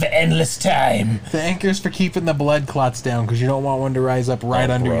shores of endless time. The anchor's for keeping the blood clots down because you don't want one to rise up right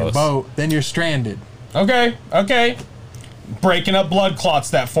under your boat. Then you're stranded. Okay. Breaking up blood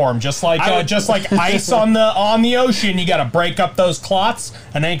clots that form, just like ice on the ocean. You got to break up those clots.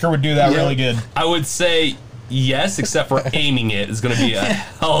 An anchor would do that really good. I would say yes, except for aiming it is going to be a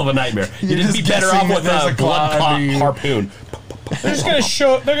hell of a nightmare. You'd just be better off with a blood clot harpoon. They're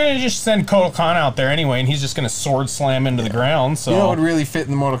gonna just send Kotal Khan out there anyway, and he's just gonna sword slam into the ground. So you know what would really fit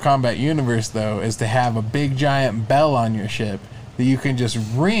in the Mortal Kombat universe though is to have a big giant bell on your ship that you can just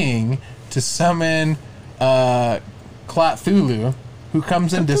ring to summon Cthulhu, who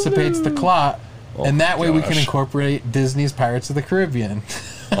comes and dissipates the clot, and that way we can incorporate Disney's Pirates of the Caribbean.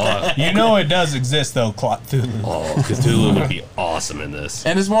 You know it does exist though, Cthulhu. Oh, Cthulhu would be awesome in this.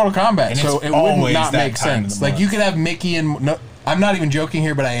 And it's Mortal Kombat, And so it's it would always not that make time of sense. the Like month. you could have Mickey and no, I'm not even joking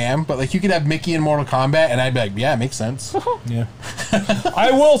here, but I am. But like you could have Mickey in Mortal Kombat, and I'd be like, yeah, it makes sense. Yeah.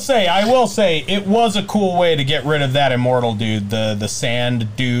 I will say, it was a cool way to get rid of that immortal dude, the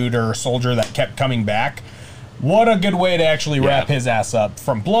sand dude or soldier that kept coming back. What a good way to actually wrap his ass up.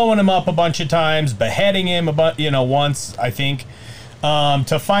 From blowing him up a bunch of times, beheading him once, I think,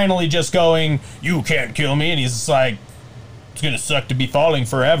 to finally just going, you can't kill me, and he's just like, it's gonna suck to be falling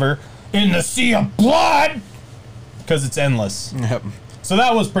forever in the Sea of Blood, because it's endless. Yep. So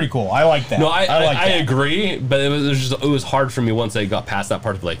that was pretty cool. I like that. No, I that. agree, but it was hard for me once I got past that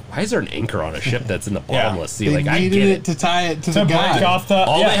part of like, why is there an anchor on a ship that's in the bottomless sea? They Like I needed get it to tie it to the break guy. off the.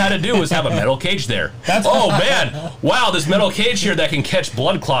 All they had to do was have a metal cage there. Oh man! Wow, this metal cage here that can catch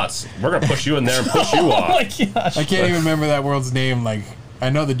blood clots. We're gonna push you in there and push you Oh off. my gosh! I can't even remember that world's name. Like I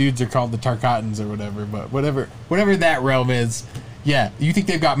know the dudes are called the Tarkatans or whatever, but whatever that realm is, yeah. You think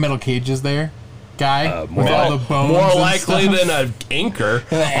they've got metal cages there, guy? With all the bones more and likely stuff? than an anchor.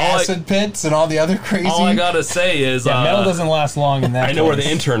 And the acid pits and all the other crazy. All I gotta say is, Yeah, metal doesn't last long in that. I know where place.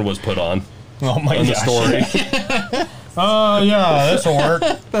 the intern was put on. Oh my In the gosh. story. Yeah, this'll work.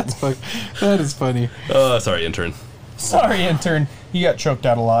 That is funny. Sorry, intern. Sorry, intern. You got choked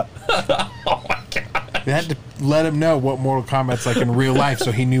out a lot. Oh my god. They had to let him know what Mortal Kombat's like in real life,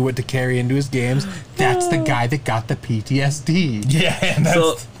 so he knew what to carry into his games. That's the guy that got the PTSD. Yeah, and that's,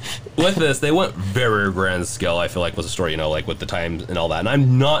 So with this, they went very grand scale. I feel like with the story, like with the time and all that. And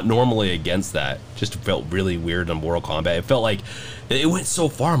I'm not normally against that. Just felt really weird in Mortal Kombat. It felt like it went so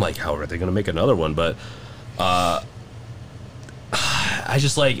far. I'm like, how are they going to make another one? But I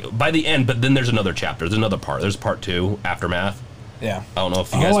just like by the end. But then there's another chapter. There's another part. There's part 2, Aftermath. yeah. I don't know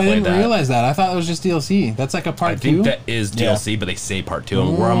if you guys I played didn't that. realize that. I thought it was just DLC. That's like a I part 2. think that is Yeah. DLC, but they say part 2,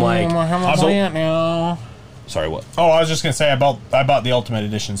 and where I'm like, now. sorry, what? Oh, I was just gonna say I bought the Ultimate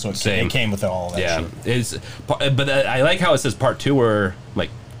Edition, so Same. it came with all that Yeah, shit. but I like how it says part 2, where like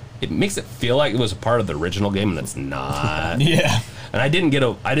it makes it feel like it was a part of the original game, and it's not. Yeah. And I didn't get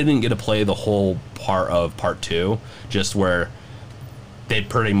to play the whole part of part 2, just where they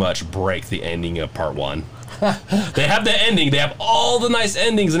pretty much break the ending of part 1. They have the ending. They have all the nice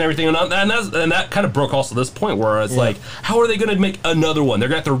endings and everything, and that kind of broke also this point where it's like, how are they going to make another one? They're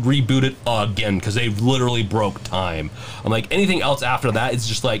going to have to reboot it again because they literally broke time. I'm like, anything else after that, it's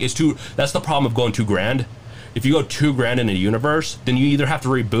just like it's too. That's the problem of going too grand. If you go too grand in a universe, then you either have to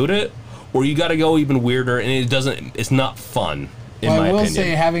reboot it or you got to go even weirder, and it's not fun. In my I will opinion. say,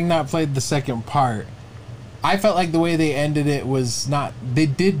 having not played the second part, I felt like the way they ended it was not. They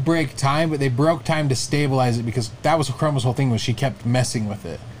did break time, but they broke time to stabilize it because that was Chroma's whole thing was she kept messing with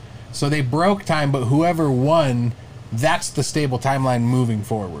it. So they broke time, but whoever won, that's the stable timeline moving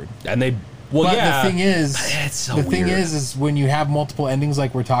forward. And they. Well, But yeah. the thing is, It's so the thing weird. is when you have multiple endings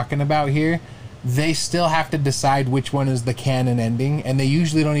like we're talking about here, they still have to decide which one is the canon ending, and they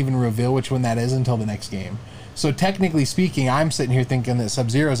usually don't even reveal which one that is until the next game. So technically speaking, I'm sitting here thinking that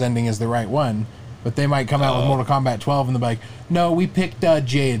Sub-Zero's ending is the right one, but they might come out with Mortal Kombat 12 and they're like, no, we picked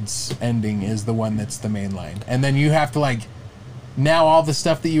Jade's ending is the one that's the main line. And then you have to like, now all the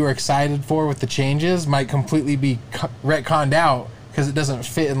stuff that you were excited for with the changes might completely be retconned out because it doesn't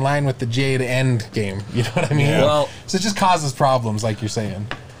fit in line with the Jade end game. You know what I mean? Yeah. Well- so it just causes problems, like you're saying.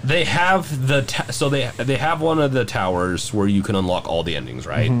 They have so they have one of the towers where you can unlock all the endings,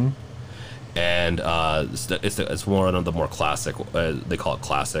 right? Mm-hmm. And it's one of the more classic. They call it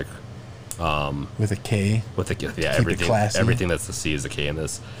classic. With a K. With the it classy. everything that's the C is the K in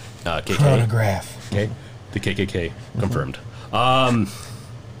this. KK. Chronograph. Okay. The KKK confirmed.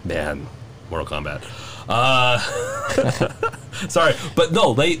 Man, Mortal Kombat. Sorry, but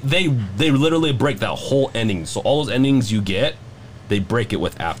no, they literally break that whole ending. So all those endings you get, they break it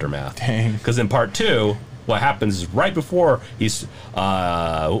with Aftermath. Dang. Because in part 2, what happens is right before he's,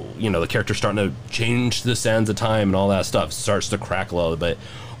 the character's starting to change the sands of time and all that stuff, starts to crack a little bit.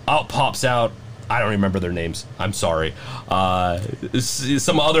 Out pops out, I don't remember their names. I'm sorry.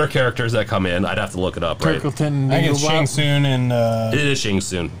 Some other characters that come in. I'd have to look it up, right? Turkleton. I think it's Shang Tsung and It is Shang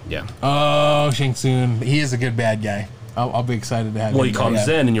Tsung, yeah. Oh, Shang Tsung. He is a good bad guy. I'll be excited to have Well, him he back. comes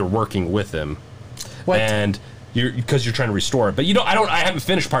in and you're working with him. What? And because you're trying to restore it. But I haven't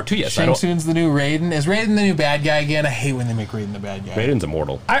finished part 2 yet. So I Shang don't. Tsung's the new Raiden. Is Raiden the new bad guy again? I hate when they make Raiden the bad guy. Raiden's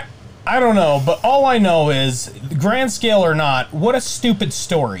immortal. I don't know, but all I know is, grand scale or not, what a stupid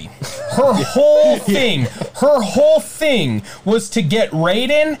story. Her whole thing was to get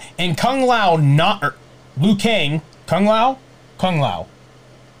Raiden and Kung Lao Liu Kang. Kung Lao?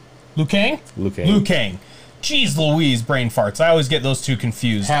 Liu Kang? Liu Kang. Jeez Louise, brain farts. I always get those two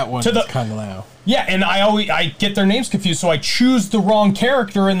confused. That one is Kung Lao. Yeah, and I get their names confused, so I choose the wrong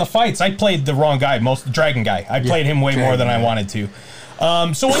character in the fights. I played the wrong guy, the Dragon guy. I played him way more than I wanted to.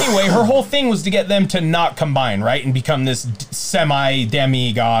 So anyway, her whole thing was to get them to not combine, right, and become this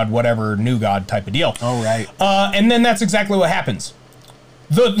semi-demigod, whatever, new god type of deal. Oh, right. And then that's exactly what happens.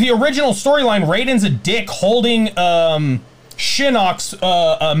 The original storyline, Raiden's a dick holding Shinnok's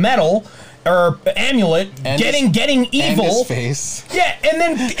medal or amulet, And getting evil. And his face. Yeah, and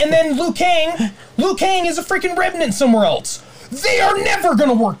then Liu Kang is a freaking revenant somewhere else. They are never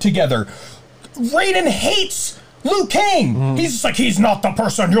gonna work together. Raiden hates Liu Kang. He's just like, he's not the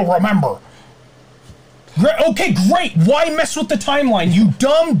person you'll remember. Okay, great. Why mess with the timeline, you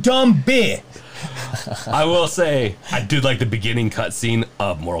dumb bitch? I will say, I did like the beginning cutscene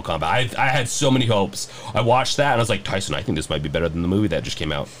of Mortal Kombat. I had so many hopes. I watched that and I was like, Tyson, I think this might be better than the movie that just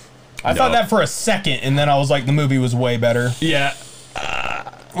came out. I thought that for a second, and then I was like, the movie was way better. Yeah.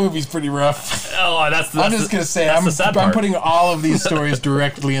 movie's pretty rough. Oh, that's I'm just going to say, I'm putting all of these stories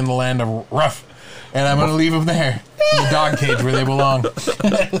directly in the land of rough. And I'm going to leave them there. In the dog cage where they belong.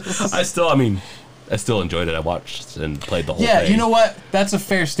 I still enjoyed it. I watched and played the whole thing. Yeah, you know what? That's a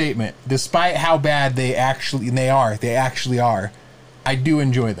fair statement. Despite how bad they actually are, I do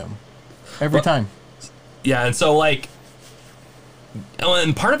enjoy them. Every time. Yeah, and so, like...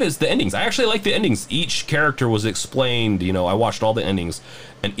 And part of it is the endings. I actually like the endings. Each character was explained, I watched all the endings,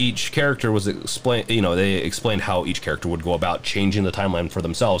 and each character was explained, they explained how each character would go about changing the timeline for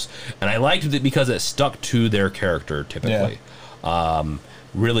themselves. And I liked it because it stuck to their character, typically. Yeah.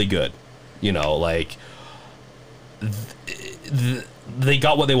 Really good. They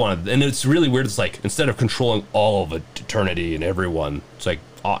got what they wanted. And it's really weird. It's like, instead of controlling all of eternity and everyone, it's like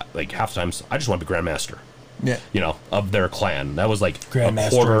half the times, I just want to be Grandmaster. Yeah, of their clan. That was like Grandmaster a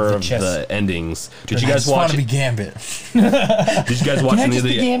quarter of of the endings. Did you I guys just watch? Want to be Gambit? Did you guys watch any of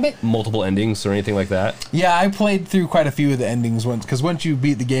the Gambit? multiple endings or anything like that? Yeah, I played through quite a few of the endings once because once you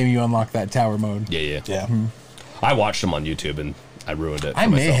beat the game, you unlock that tower mode. Yeah. Mm-hmm. I watched them on YouTube and I ruined it. I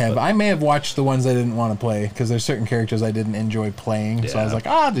may have watched the ones I didn't want to play because there's certain characters I didn't enjoy playing. So I was like,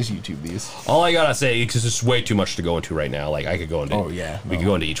 I'll just YouTube these. All I gotta say, because it's way too much to go into right now. Like I could go into. We could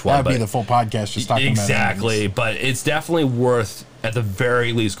go into each one. That'd be the full podcast just talking about exactly. But it's definitely worth, at the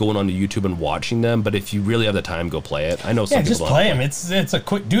very least, going onto YouTube and watching them. But if you really have the time, go play it. I know some people just play them. It's a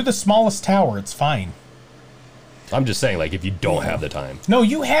quick. Do the smallest tower. It's fine. I'm just saying, like, if you don't have the time. No,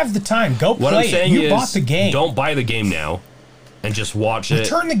 you have the time. Go play what I'm saying it. You is, bought the game. Don't buy the game now. And just watch it.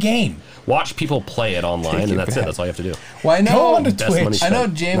 Return the game. Watch people play it online, and that's it. That's all you have to do. Well, I know. Go onto Twitch. I know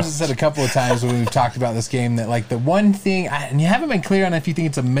James has said a couple of times when we've talked about this game that, like, the one thing, and you haven't been clear on if you think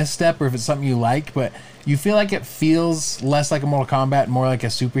it's a misstep or if it's something you like, but you feel like it feels less like a Mortal Kombat, more like a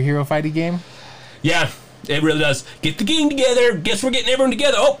superhero fighting game. Yeah, it really does. Get the game together. Guess we're getting everyone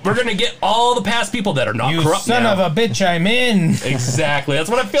together. Oh, we're gonna get all the past people that are not corrupt son now. of a bitch, I'm in. Exactly.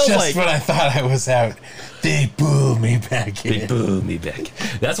 That's what it feels like. Just when I thought I was out, they pulled me back in. They pulled me back.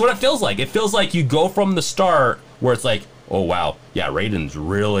 That's what it feels like. It feels like you go from the start where it's like, oh wow, yeah, Raiden's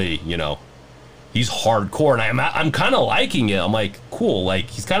really, he's hardcore, and I'm kind of liking it. I'm like, cool,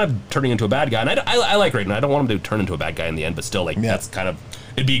 like he's kind of turning into a bad guy, and I like Raiden. I don't want him to turn into a bad guy in the end, but still, like that's kind of,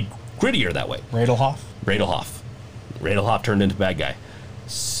 it'd be grittier that way. Raidelhoff turned into a bad guy.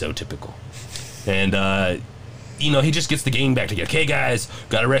 So typical. And he just gets the game back together. Okay, guys,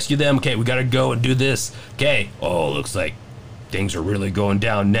 gotta rescue them. Okay, we gotta go and do this. Okay. Oh, looks like things are really going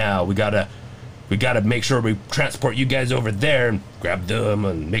down now. We gotta make sure we transport you guys over there and grab them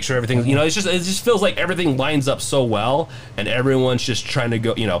and make sure everything. It just feels like everything lines up so well, and everyone's just trying to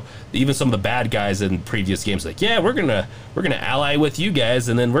go. Even some of the bad guys in previous games, like, yeah, we're gonna ally with you guys,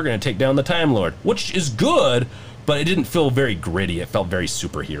 and then we're gonna take down the Time Lord, which is good. But it didn't feel very gritty. It felt very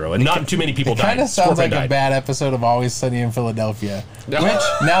superhero, and not too many people died. It kind of sounds like a bad episode of Always Sunny in Philadelphia. Which,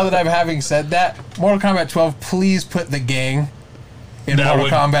 now that I'm having said that, Mortal Kombat 12, please put the gang in Mortal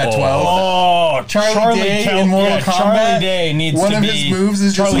Kombat 12. Oh, Charlie Day in Mortal Kombat. Charlie Day needs one to of be his moves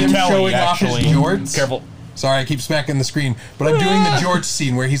is just Charlie him Kelly, showing off his jorts. Careful. Sorry, I keep smacking the screen, but I'm doing the George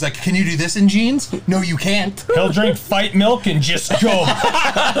scene where he's like, "Can you do this in jeans?" No, you can't. He'll drink fight milk and just go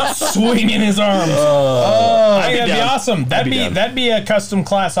swinging his arms. That'd be awesome. That'd be a custom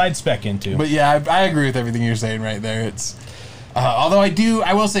class I'd spec into. But yeah, I agree with everything you're saying right there. It's although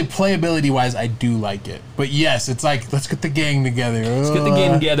I will say playability wise, I do like it. But yes, it's like, let's get the gang together. Let's get the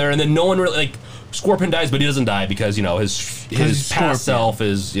gang together, and then no one really, like, Scorpion dies, but he doesn't die because his past self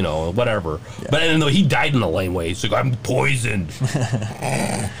is whatever. Yeah. But and though he died in the laneway, he's like, I'm poisoned.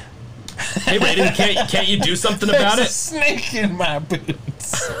 Hey Raiden, can't you do something about it? A snake in my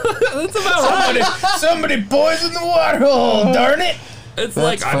boots. That's about right. Somebody poisoned the water hole. Darn it! It's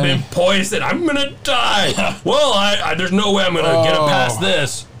like, funny. I've been poisoned. I'm gonna die. Well, there's no way I'm gonna get it past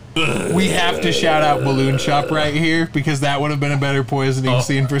this. We have to shout out Balloon Shop right here because that would have been a better poisoning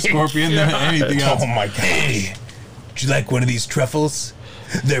scene for Scorpion than anything else. Oh my god! Hey, would you like one of these truffles?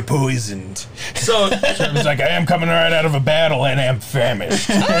 They're poisoned. So it's like, I am coming right out of a battle and am famished.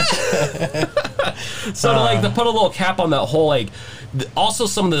 So to put a little cap on that whole, also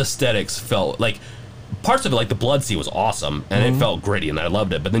some of the aesthetics felt like. Parts of it, like the blood sea, was awesome, and it felt gritty, and I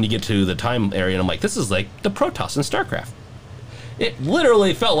loved it. But then you get to the time area, and I'm like, this is like the Protoss in StarCraft. It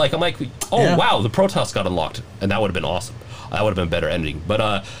literally felt like, I'm like, oh wow, the Protoss got unlocked, and that would have been awesome. That would have been better ending,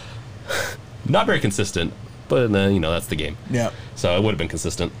 but not very consistent. But that's the game. Yeah. So it would have been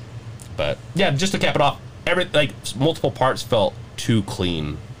consistent. But yeah, just to cap it off, multiple parts felt too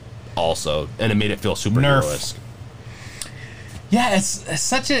clean, also, and it made it feel superhero-esque. Yeah, it's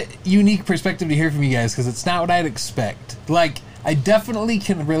such a unique perspective to hear from you guys because it's not what I'd expect. Like, I definitely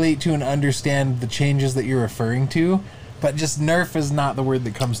can relate to and understand the changes that you're referring to, but just nerf is not the word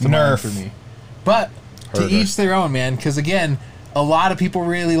that comes to mind for me. But to each their own, man, because again, a lot of people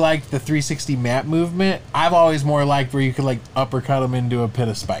really liked the 360 map movement. I've always more liked where you could like uppercut them into a pit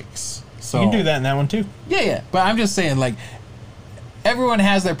of spikes. So You can do that in that one too. yeah. But I'm just saying, like, everyone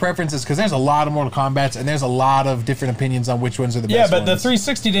has their preferences because there's a lot of Mortal Kombats and there's a lot of different opinions on which ones are the best. Yeah, but the ones.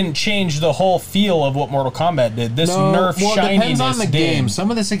 360 didn't change the whole feel of what Mortal Kombat did. This nerf well, it shininess depends on the did. game. Some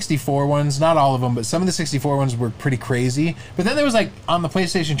of the 64 ones, not all of them, but some of the 64 ones were pretty crazy. But then there was like on the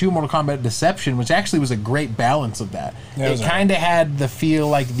PlayStation 2 Mortal Kombat Deception, which actually was a great balance of that. Yeah, it kind of had the feel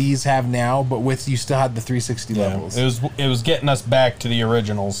like these have now, but with you still had the 360 levels. It was getting us back to the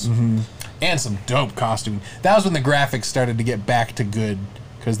originals. And some dope costuming. That was when the graphics started to get back to good,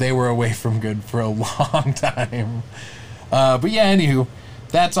 because they were away from good for a long time. But yeah, anywho,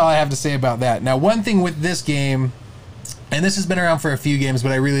 that's all I have to say about that. Now, one thing with this game, and this has been around for a few games,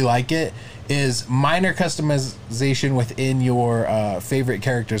 but I really like it, is minor customization within your favorite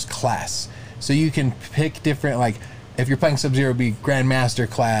character's class. So you can pick different, like, if you're playing Sub-Zero, be Grandmaster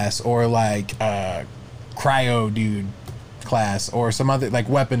class, or like Cryo Dude class, or some other, like,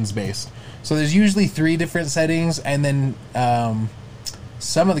 weapons based. So there's usually 3 different settings, and then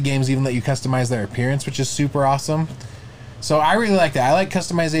some of the games even let you customize their appearance, which is super awesome. So I really like that. I like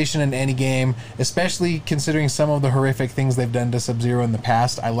customization in any game, especially considering some of the horrific things they've done to Sub-Zero in the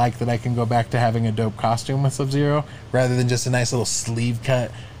past. I like that I can go back to having a dope costume with Sub-Zero rather than just a nice little sleeve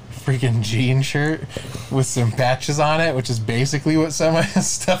cut freaking jean shirt with some patches on it, which is basically what some of his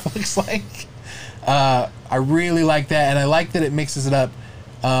stuff looks like. I really like that, and I like that it mixes it up.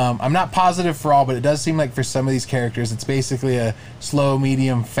 I'm not positive for all, but it does seem like for some of these characters, it's basically a slow,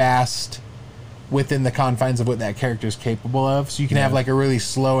 medium, fast within the confines of what that character is capable of. So you can have like a really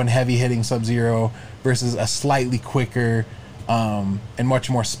slow and heavy-hitting Sub-Zero versus a slightly quicker and much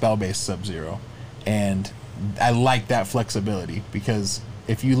more spell-based Sub-Zero. And I like that flexibility, because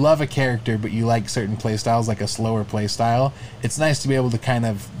if you love a character but you like certain playstyles, like a slower playstyle, it's nice to be able to kind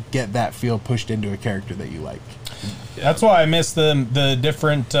of get that feel pushed into a character that you like. That's why I miss the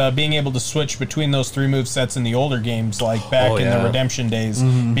different being able to switch between those 3 move sets in the older games, like back in the Redemption days.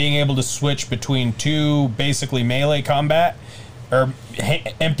 Being able to switch between 2 basically melee combat, or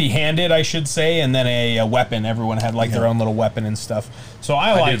empty-handed, I should say, and then a weapon. Everyone had like their own little weapon and stuff. So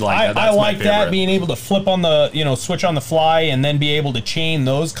I like that, being able to flip on the, switch on the fly and then be able to chain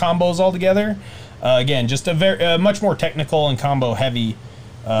those combos all together. Again, just a much more technical and combo heavy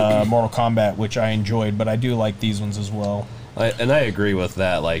Mortal Kombat, which I enjoyed, but I do like these ones as well. And I agree with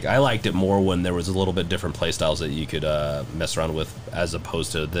that. Like, I liked it more when there was a little bit different playstyles that you could mess around with as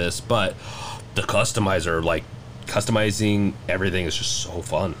opposed to this. But the customizer, like, customizing everything is just so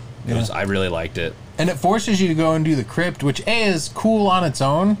fun. I really liked it. And it forces you to go and do the crypt, which A, is cool on its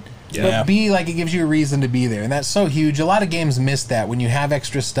own, but B, like, it gives you a reason to be there. And that's so huge. A lot of games miss that when you have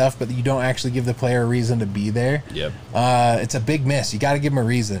extra stuff, but you don't actually give the player a reason to be there. Yep. It's a big miss. You got to give them a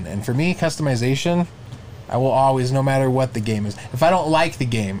reason. And for me, customization, I will always, no matter what the game is. If I don't like the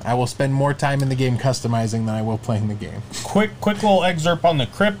game, I will spend more time in the game customizing than I will playing the game. Quick little excerpt on the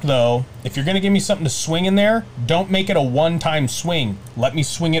crypt, though. If you're going to give me something to swing in there, don't make it a one-time swing. Let me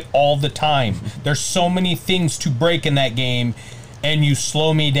swing it all the time. There's so many things to break in that game, and you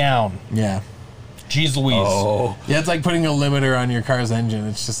slow me down. Yeah. Jeez Louise. Oh. Yeah, it's like putting a limiter on your car's engine.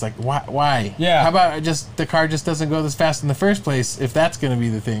 It's just like, why? Yeah. How about the car just doesn't go this fast in the first place, if that's going to be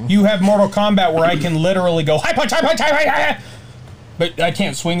the thing? You have Mortal Kombat where I can literally go, high punch, high punch, high punch, but I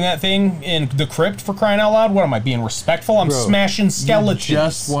can't swing that thing in the crypt, for crying out loud. What am I, being respectful? I'm smashing skeletons. You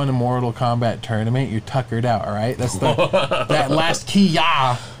just won a Mortal Kombat tournament. You're tuckered out, all right? That's that last key,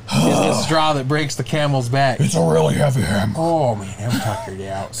 is the straw that breaks the camel's back. It's a really heavy hammer. Oh, man, I'm tuckered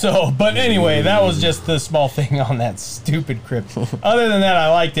out. So, but anyway, that was just the small thing on that stupid crypt. Other than that,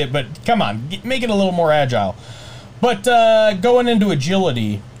 I liked it, but come on, make it a little more agile. But going into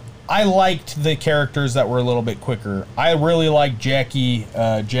agility, I liked the characters that were a little bit quicker. I really liked Jackie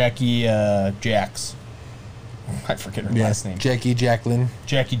Jax. I forget her last name. Jackie Jacqueline.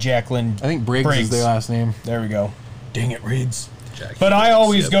 I think Briggs is their last name. There we go. Dang it, Reeds. But I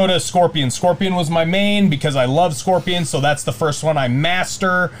always go to Scorpion. Scorpion was my main because I love Scorpion, so that's the first one I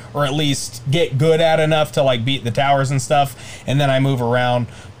master, or at least get good at enough to like beat the towers and stuff, and then I move around.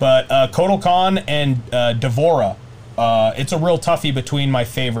 But Kotal Khan and Devora, it's a real toughie between my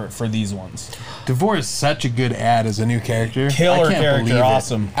favorite for these ones. Devora is such a good add as a new character. Killer character,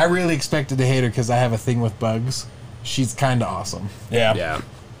 awesome. I really expected to hate her because I have a thing with bugs. She's kind of awesome. Yeah. Yeah.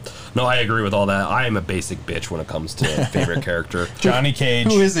 No, I agree with all that. I am a basic bitch when it comes to favorite character. Johnny Cage.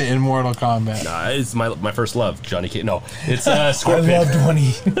 Who is it in Mortal Kombat? It's my first love, Johnny Cage. No, it's Scorpion. I loved when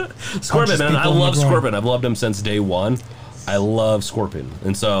he Scorpion, man. I people in the love groin. Scorpion. I've loved him since day one. I love Scorpion.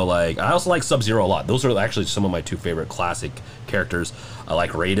 And so, like, I also like Sub-Zero a lot. Those are actually some of my 2 favorite classic characters. I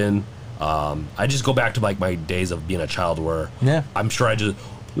like Raiden. I just go back to, like, my days of being a child where I'm sure I just...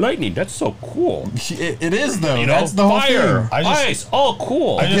 Lightning, that's so cool. It is, though. You know, That's the whole fire, thing. ice, all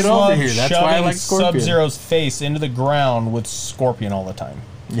cool. I just Get over love here. That's why I shoving like Scorpion. Sub-Zero's face into the ground with Scorpion all the time.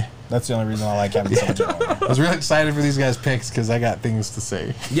 Yeah. That's the only reason I like having Sub-Zero. I was really excited for these guys' picks because I got things to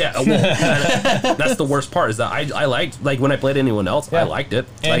say. Yeah, well, that's the worst part is that I liked, like, when I played anyone else, I liked it.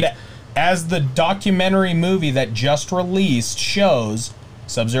 And Like, as the documentary movie that just released shows,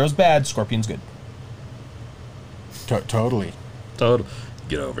 Sub-Zero's bad, Scorpion's good. Totally. total,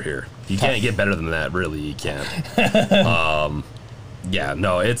 get over here. You can't get better than that, really. You can't. Yeah,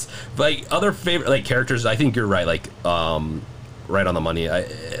 no, it's like other favorite like characters. I think you're right. Like, right on the money.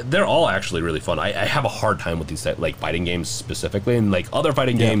 They're all actually really fun. I have a hard time with these like fighting games specifically, and like other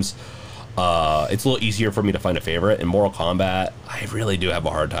fighting games. It's a little easier for me to find a favorite. In Mortal Kombat, I really do have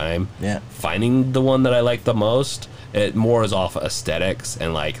a hard time finding the one that I like the most. It more is off aesthetics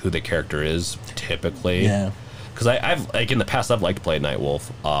and like who the character is typically. Yeah. Because I've like in the past I've liked to play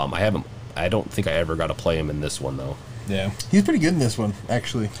Nightwolf. I don't think I ever got to play him in this one though. Yeah. He's pretty good in this one,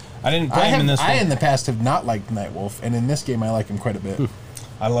 actually. I didn't play him in this one. I in the past have not liked Nightwolf, and in this game I like him quite a bit.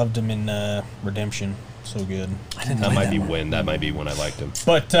 I loved him in Redemption. So good. That might be when I liked him.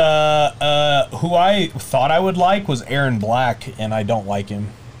 But who I thought I would like was Aaron Black, and I don't like him.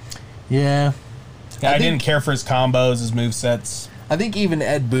 Yeah. I didn't care for his combos, his movesets. I think even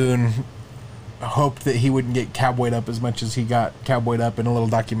Ed Boon hoped that he wouldn't get cowboyed up as much as he got cowboyed up in a little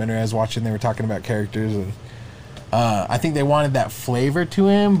documentary I was watching. They were talking about characters, and I think they wanted that flavor to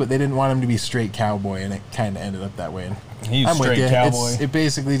him, but they didn't want him to be straight cowboy, and it kind of ended up that way. He's straight cowboy. It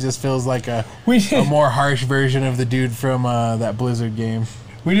basically just feels like a more harsh version of the dude from that Blizzard game.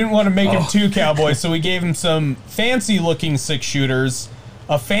 We didn't want to make him too cowboy, so we gave him some fancy-looking six-shooters,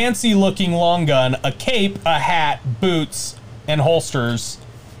 a fancy-looking long gun, a cape, a hat, boots, and holsters.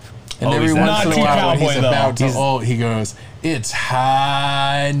 And every once in a while when he's about to He's- ult, he goes, "It's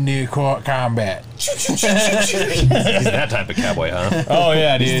high new combat." He's that type of cowboy, huh? Oh,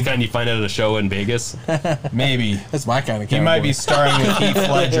 yeah, He's the dude. kind you find at a show in Vegas. Maybe. That's my kind of cowboy. He might be starring with Heath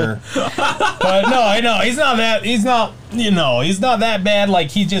Ledger. But no, I know. He's not that bad.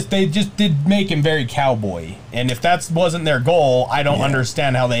 Like, they just did make him very cowboy. And if that wasn't their goal, I don't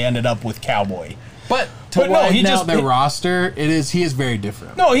understand how they ended up with cowboy. But no, widen out their roster, he is very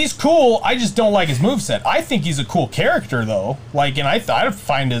different. No, he's cool. I just don't like his moveset. I think he's a cool character, though. Like, and I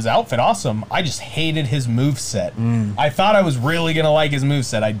find his outfit awesome. I just hated his moveset. I thought I was really going to like his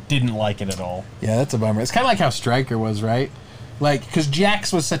moveset. I didn't like it at all. Yeah, that's a bummer. It's kind of like how Stryker was, right? Like, because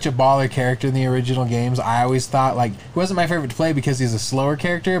Jax was such a baller character in the original games, I always thought, like, he wasn't my favorite to play because he's a slower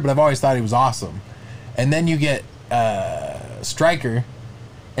character, but I've always thought he was awesome. And then you get Stryker,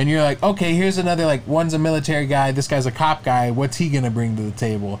 and you're like, okay, here's another, like, one's a military guy, this guy's a cop guy, what's he gonna bring to the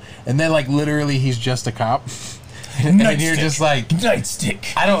table? And then, like, literally he's just a cop. And you're just like,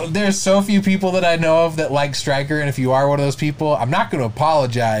 Nightstick. there's so few people that I know of that like Stryker, and if you are one of those people, I'm not gonna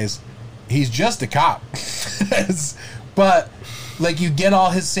apologize. He's just a cop. But, like, you get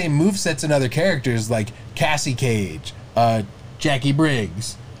all his same movesets in other characters, like Cassie Cage, Jackie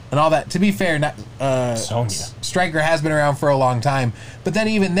Briggs, and all that. To be fair, Sonya. Stryker has been around for a long time, but then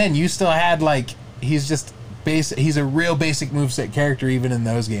even then, you still had, like, he's just basic. He's a real basic moveset character even in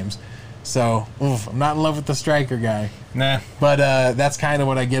those games. So, I'm not in love with the Stryker guy. Nah. But that's kind of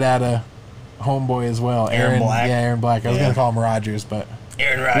what I get out of Homeboy as well. Aaron Black. Yeah, Aaron Black. I was going to call him Rogers, but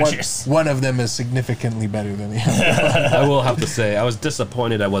Aaron Rodgers. one of them is significantly better than the other. I will have to say I was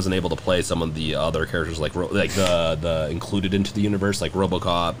disappointed I wasn't able to play some of the other characters like the included into the universe like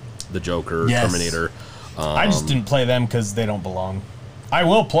RoboCop, the Joker, Terminator. I just didn't play them because they don't belong. I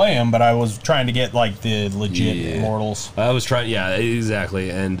will play them, but I was trying to get, like, the legit Immortals. I was trying, yeah,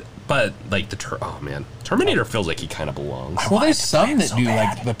 exactly, but like Terminator feels like he kind of belongs. Well, there's some that do,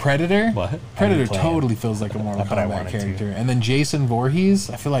 like the Predator. What? Predator totally feels like a Mortal Kombat character. And then Jason Voorhees,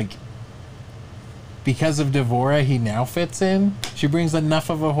 I feel like because of Devora, he now fits in. She brings enough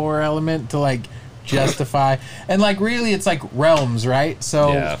of a horror element to, like, justify. And, like, really, it's like realms, right?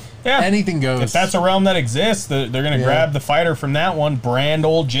 So anything goes. If that's a realm that exists, they're going to grab the fighter from that one, brand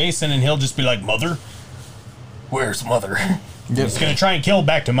old Jason, and he'll just be like, Mother? Where's Mother? He's going to try and kill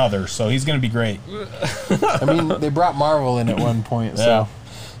back to Mother, so he's going to be great. I mean, they brought Marvel in at one point, so.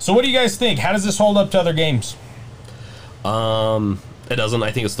 So what do you guys think? How does this hold up to other games? It doesn't.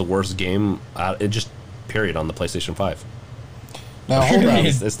 I think it's the worst game. It just period on the PlayStation 5. Now, hold on.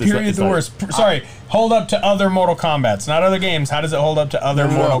 Period the worst. Sorry, hold up to other Mortal Kombats, not other games. How does it hold up to other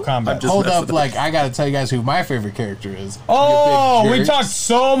Mortal Kombats? Hold up, like, I gotta tell you guys who my favorite character is. Oh, we talked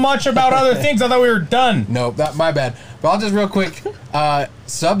so much about other things. I thought we were done. Nope, my bad. But I'll just real quick,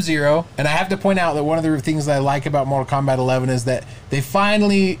 Sub-Zero, and I have to point out that one of the things that I like about Mortal Kombat 11 is that they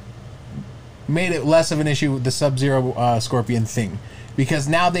finally made it less of an issue with the Sub-Zero Scorpion thing. Because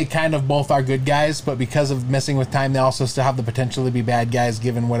now they kind of both are good guys, but because of messing with time, they also still have the potential to be bad guys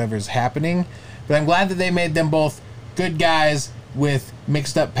given whatever's happening. But I'm glad that they made them both good guys with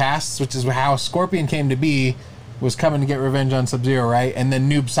mixed up pasts, which is how Scorpion came to be, was coming to get revenge on Sub-Zero, right? And then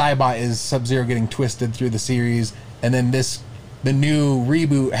Noob Saibot is Sub-Zero getting twisted through the series, and then the new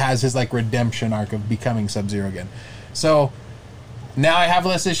reboot has his like redemption arc of becoming Sub-Zero again. So now I have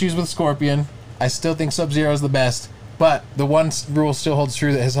less issues with Scorpion. I still think Sub-Zero is the best. But the one rule still holds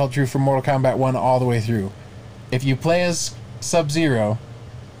true that has held true from Mortal Kombat 1 all the way through. If you play as Sub-Zero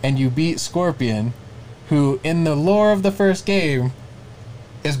and you beat Scorpion, who in the lore of the first game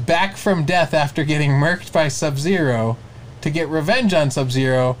is back from death after getting murked by Sub-Zero to get revenge on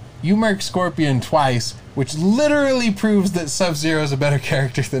Sub-Zero, you murk Scorpion twice, which literally proves that Sub-Zero is a better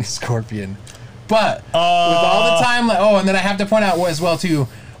character than Scorpion. But with all the time, and then I have to point out as well too,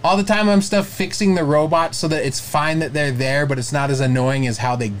 all the time I'm fixing the robot so that it's fine that they're there, but it's not as annoying as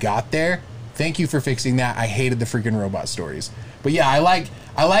how they got there. Thank you for fixing that. I hated the freaking robot stories. But yeah, I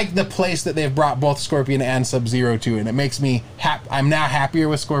like the place that they've brought both Scorpion and Sub-Zero to, and it makes me I'm now happier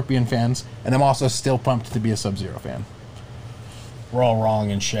with Scorpion fans, and I'm also still pumped to be a Sub-Zero fan. We're all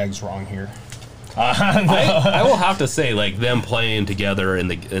wrong, and Shag's wrong here. I will have to say, like, them playing together in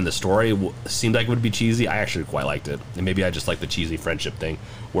the story seemed like it would be cheesy. I actually quite liked it, and maybe I just like the cheesy friendship thing,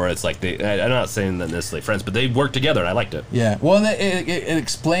 where it's like I'm not saying that necessarily friends, but they work together, and I liked it. Yeah, well, it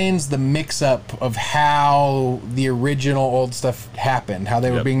explains the mix-up of how the original old stuff happened, how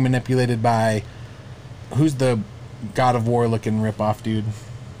they were being manipulated by who's the God of War looking ripoff dude?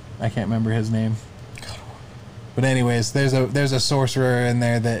 I can't remember his name. But anyways, there's a sorcerer in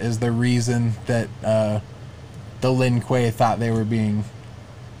there that is the reason that the Lin Kuei thought they were being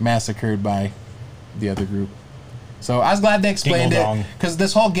massacred by the other group. So I was glad they explained it, because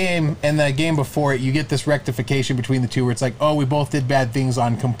this whole game and the game before it, you get this rectification between the two where it's like, oh, we both did bad things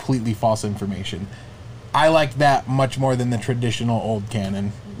on completely false information. I liked that much more than the traditional old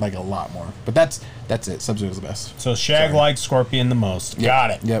canon, like a lot more. But that's it. Sub-Zero's the best. So Shag likes Scorpion the most. Yep.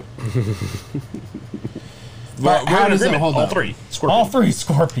 Got it. Yep. But how does it hold all up? three. Scorpion. All three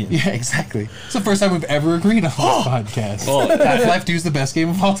Scorpions. Yeah, exactly. It's the first time we've ever agreed on this podcast. Well, Half-Life 2 is the best game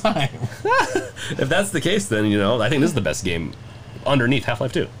of all time. If that's the case, then, I think this is the best game underneath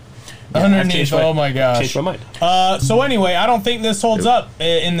Half-Life 2. Yeah, underneath, oh my gosh. Changed my mind. So anyway, I don't think this holds up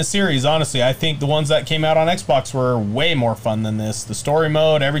in the series, honestly. I think the ones that came out on Xbox were way more fun than this. The story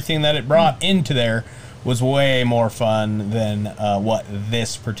mode, everything that it brought into there was way more fun than what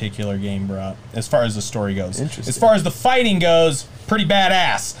this particular game brought, as far as the story goes. Interesting. As far as the fighting goes, pretty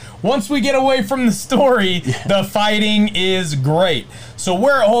badass. Once we get away from the story, the fighting is great. So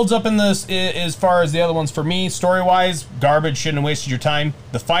where it holds up in this, as far as the other ones for me, story-wise, garbage, shouldn't have wasted your time.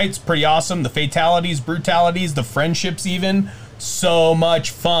 The fight's pretty awesome. The fatalities, brutalities, the friendships even, so much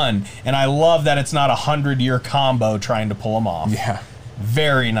fun. And I love that it's not a 100-year combo trying to pull them off. Yeah.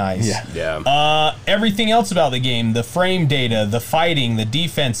 Very nice. Yeah. Everything else about the game, the frame data, the fighting, the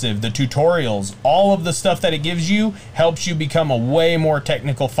defensive, the tutorials, all of the stuff that it gives you helps you become a way more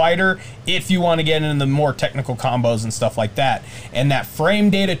technical fighter if you want to get into the more technical combos and stuff like that. And that frame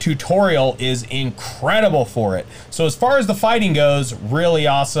data tutorial is incredible for it. So as far as the fighting goes, really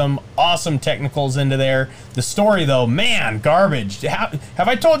awesome. Awesome technicals into there. The story, though, man, garbage. Have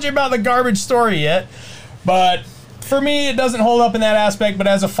I told you about the garbage story yet? But for me, it doesn't hold up in that aspect, but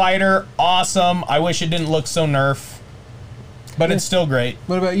as a fighter, awesome. I wish it didn't look so nerf, but it's still great.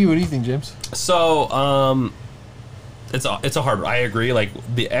 What about you? What do you think, James? So, it's a hard. I agree. Like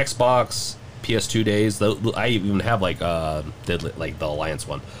the Xbox PS2 days, I even have the Alliance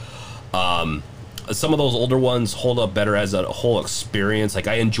one. Some of those older ones hold up better as a whole experience. Like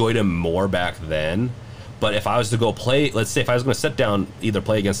I enjoyed them more back then. But if I was to go play, let's say if I was going to sit down, either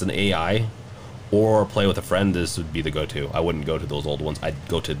play against an AI or play with a friend, this would be the go-to. I wouldn't go to those old ones. I'd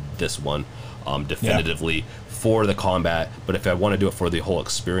go to this one definitively for the combat. But if I want to do it for the whole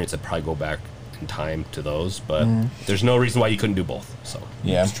experience, I'd probably go back in time to those. But there's no reason why you couldn't do both. So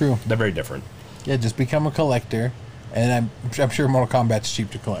yeah, it's true. They're very different. Yeah, just become a collector. And I'm sure Mortal Kombat's cheap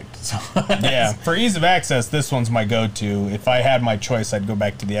to collect. So Yeah, for ease of access, this one's my go-to. If I had my choice, I'd go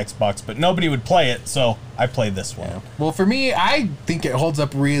back to the Xbox, but nobody would play it, so I play this one. Yeah. Well, for me, I think it holds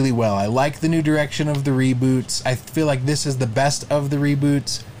up really well. I like the new direction of the reboots. I feel like this is the best of the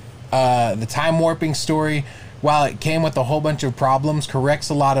reboots. The time warping story, while it came with a whole bunch of problems, corrects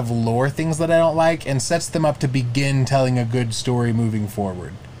a lot of lore things that I don't like and sets them up to begin telling a good story moving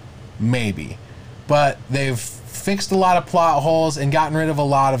forward. Maybe. But they've fixed a lot of plot holes and gotten rid of a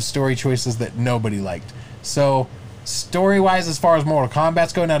lot of story choices that nobody liked. So, story-wise, as far as Mortal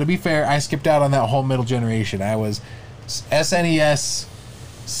Kombat's go, now to be fair, I skipped out on that whole middle generation. I was SNES,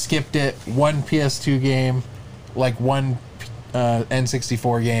 skipped it, one PS2 game, like one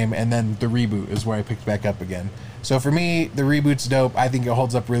N64 game, and then the reboot is where I picked back up again. So for me, the reboot's dope. I think it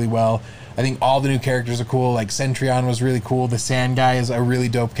holds up really well. I think all the new characters are cool. Like Centurion was really cool. The Sand Guy is a really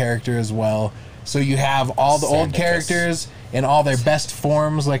dope character as well. So you have all the old characters in all their best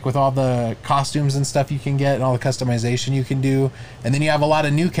forms, like with all the costumes and stuff you can get and all the customization you can do. And then you have a lot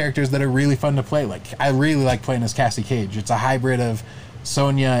of new characters that are really fun to play. Like I really like playing as Cassie Cage. It's a hybrid of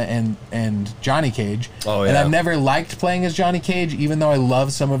Sonya and Johnny Cage. Oh, yeah. And I've never liked playing as Johnny Cage, even though I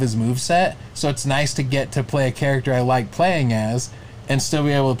love some of his moveset. So it's nice to get to play a character I like playing as and still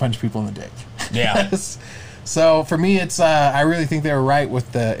be able to punch people in the dick. Yeah. So for me, it's I really think they were right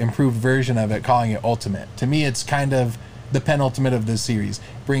with the improved version of it, calling it Ultimate. To me, it's kind of the penultimate of this series.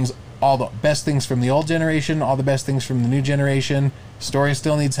 Brings all the best things from the old generation, all the best things from the new generation. Story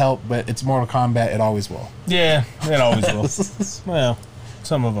still needs help, but it's Mortal Kombat. It always will. Yeah, it always will. Well,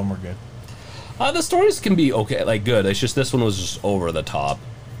 some of them were good. The stories can be okay, like good. It's just this one was just over the top.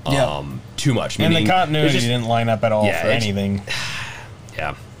 Yeah. Too much. And the continuity just, didn't line up at all Yeah, for anything.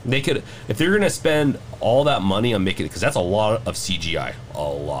 Yeah. They could, if they're going to spend all that money on making it, because that's a lot of CGI. A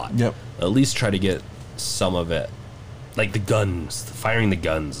lot. Yep. At least try to get some of it. Like the guns, firing the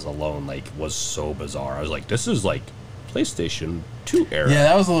guns alone, like, was so bizarre. I was like, this is like PlayStation 2 era. Yeah,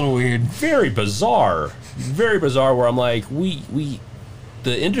 that was a little weird. Very bizarre. Very bizarre, where I'm like, the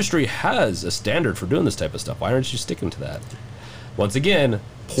industry has a standard for doing this type of stuff. Why aren't you sticking to that? Once again,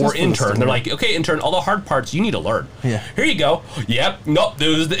 poor intern. They're like, okay, intern, all the hard parts you need to learn. Yeah. Here you go. Yep. Nope. It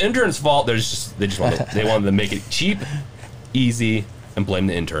was the intern's fault. They wanted to make it cheap, easy, and blame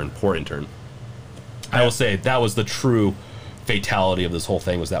the intern. Poor intern. I will say that was the true fatality of this whole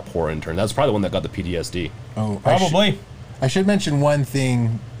thing, was that poor intern. That's probably the one that got the PTSD. Oh, Probably. I should mention one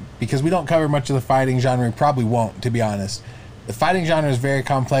thing, because we don't cover much of the fighting genre. We probably won't, to be honest. The fighting genre is very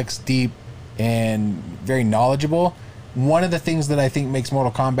complex, deep, and very knowledgeable. One of the things that I think makes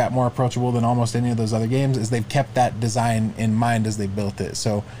Mortal Kombat more approachable than almost any of those other games is they've kept that design in mind as they built it.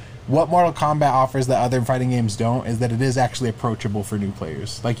 So what Mortal Kombat offers that other fighting games don't is that it is actually approachable for new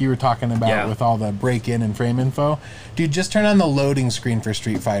players. Like you were talking about with all the break-in and frame info. Dude, just turn on the loading screen for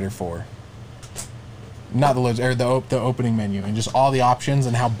Street Fighter 4. Not the loads, or the opening menu, and just all the options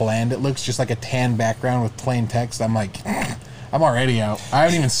and how bland it looks, just like a tan background with plain text. I'm like, I'm already out. I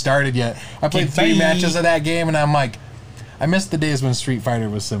haven't even started yet. I played 3 matches of that game, and I'm like, I miss the days when Street Fighter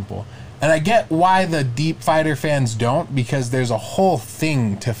was simple. And I get why the deep fighter fans don't, because there's a whole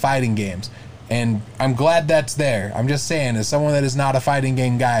thing to fighting games. And I'm glad that's there. I'm just saying, as someone that is not a fighting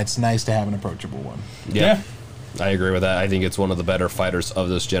game guy, it's nice to have an approachable one. Yeah. I agree with that. I think it's one of the better fighters of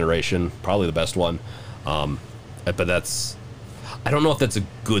this generation. Probably the best one. But that's... I don't know if that's a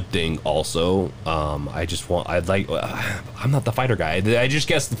good thing also. I'm not the fighter guy. I just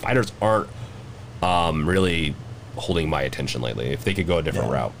guess the fighters aren't really holding my attention lately. If they could go a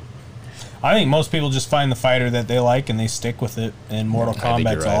different route. I think most people just find the fighter that they like and they stick with it. And Mortal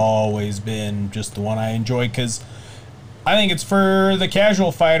Kombat's always been just the one I enjoy, because I think it's for the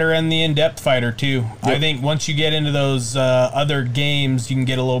casual fighter and the in-depth fighter too. Yep. I think once you get into those other games, you can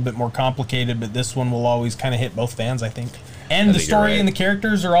get a little bit more complicated, but this one will always kind of hit both fans, I think. And the story and the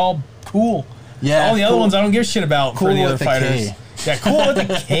characters are all cool. Yeah, all the other ones I don't give a shit about for the other fighters. Yeah, cool with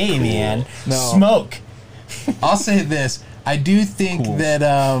a K, man. No. Smoke. I'll say this. I do think that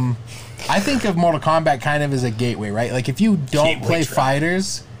I think of Mortal Kombat kind of as a gateway, right? Like if you don't play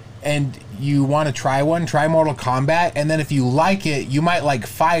fighters and you want to try one, try Mortal Kombat, and then if you like it, you might like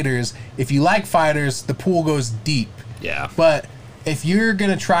fighters. If you like fighters, the pool goes deep. Yeah. But if you're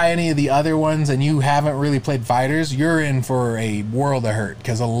going to try any of the other ones and you haven't really played fighters, you're in for a world of hurt,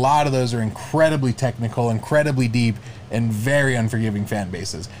 because a lot of those are incredibly technical, incredibly deep, and very unforgiving fan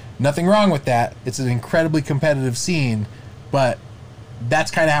bases. Nothing wrong with that. It's an incredibly competitive scene, but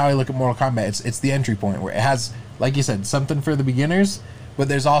that's kind of how I look at Mortal Kombat. It's the entry point where it has, like you said, something for the beginners, but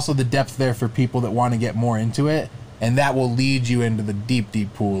there's also the depth there for people that want to get more into it. and that will lead you into the deep,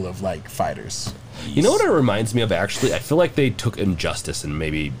 deep pool of like fighters. You know what it reminds me of, actually? I feel like they took Injustice and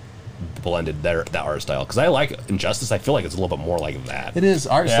maybe blended that art style, because I like Injustice. I feel like it's a little bit more like that. It is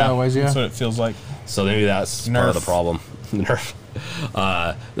art style wise, yeah. That's what it feels like. So maybe that's part of the problem. Nerf.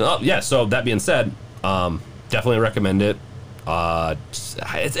 Yeah, so that being said, definitely recommend it.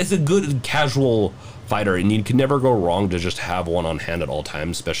 It's a good casual fighter, and you can never go wrong to just have one on hand at all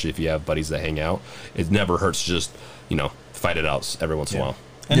times, especially if you have buddies that hang out. It never hurts to just, fight it out every once in a while.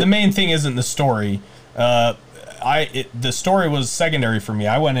 And the main thing isn't the story. The story was secondary for me.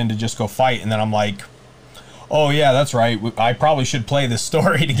 I went in to just go fight, and then I'm like, oh yeah, that's right, I probably should play this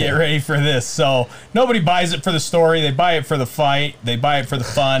story to get ready for this. So nobody buys it for the story. They buy it for the fight. They buy it for the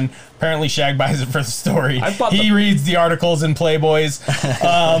fun. Apparently Shag buys it for the story. He reads the articles in Playboys.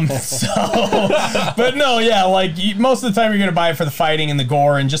 But no, yeah, like most of the time you're going to buy it for the fighting and the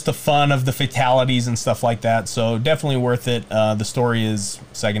gore and just the fun of the fatalities and stuff like that. So definitely worth it. The story is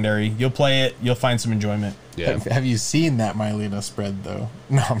secondary. You'll play it. You'll find some enjoyment. Yeah. Have you seen that Mylena spread though?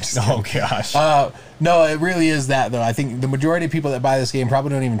 No, I'm just kidding. Oh gosh. No, it really is that though. I think the majority of people that buy this game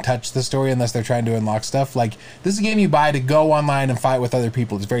probably don't even touch the story unless they're trying to unlock stuff. Like, this is a game you buy to go online and fight with other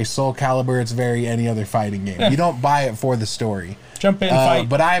people. It's very Soul Calibur. It's very any other fighting game. Yeah. You don't buy it for the story. Jump in, fight.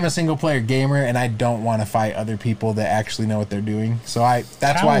 But I am a single player gamer, and I don't want to fight other people that actually know what they're doing. So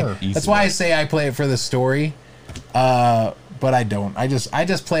that's why I say I play it for the story. But I don't. I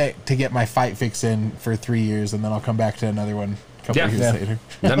just play it to get my fight fix in for 3 years, and then I'll come back to another one a couple years later.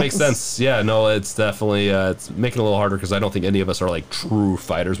 That makes sense. Yeah, no, it's definitely it's making it a little harder because I don't think any of us are like true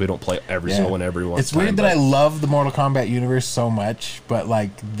fighters. We don't play every single one every once. It's weird that I love the Mortal Kombat universe so much, but like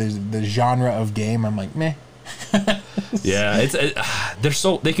the genre of game, I'm like meh. Yeah,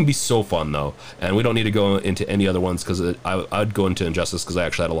 they can be so fun though, and we don't need to go into any other ones because I'd go into Injustice because I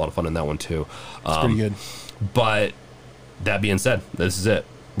actually had a lot of fun in that one too. It's pretty good. But that being said, this is it.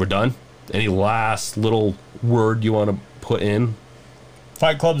 We're done. Any last little word you want to put in?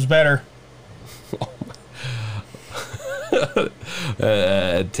 Fight Club's better.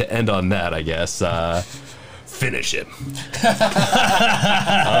 To end on that, I guess. Finish him.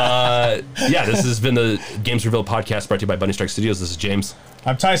 Yeah, this has been the Games Revealed podcast brought to you by Bunny Strike Studios. This is James.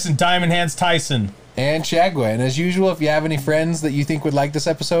 I'm Tyson Diamond Hands Tyson. And Shagway. And as usual, if you have any friends that you think would like this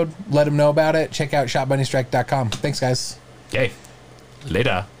episode, let them know about it. Check out shopbunnystrike.com. Thanks, guys. Okay.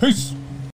 Later. Peace.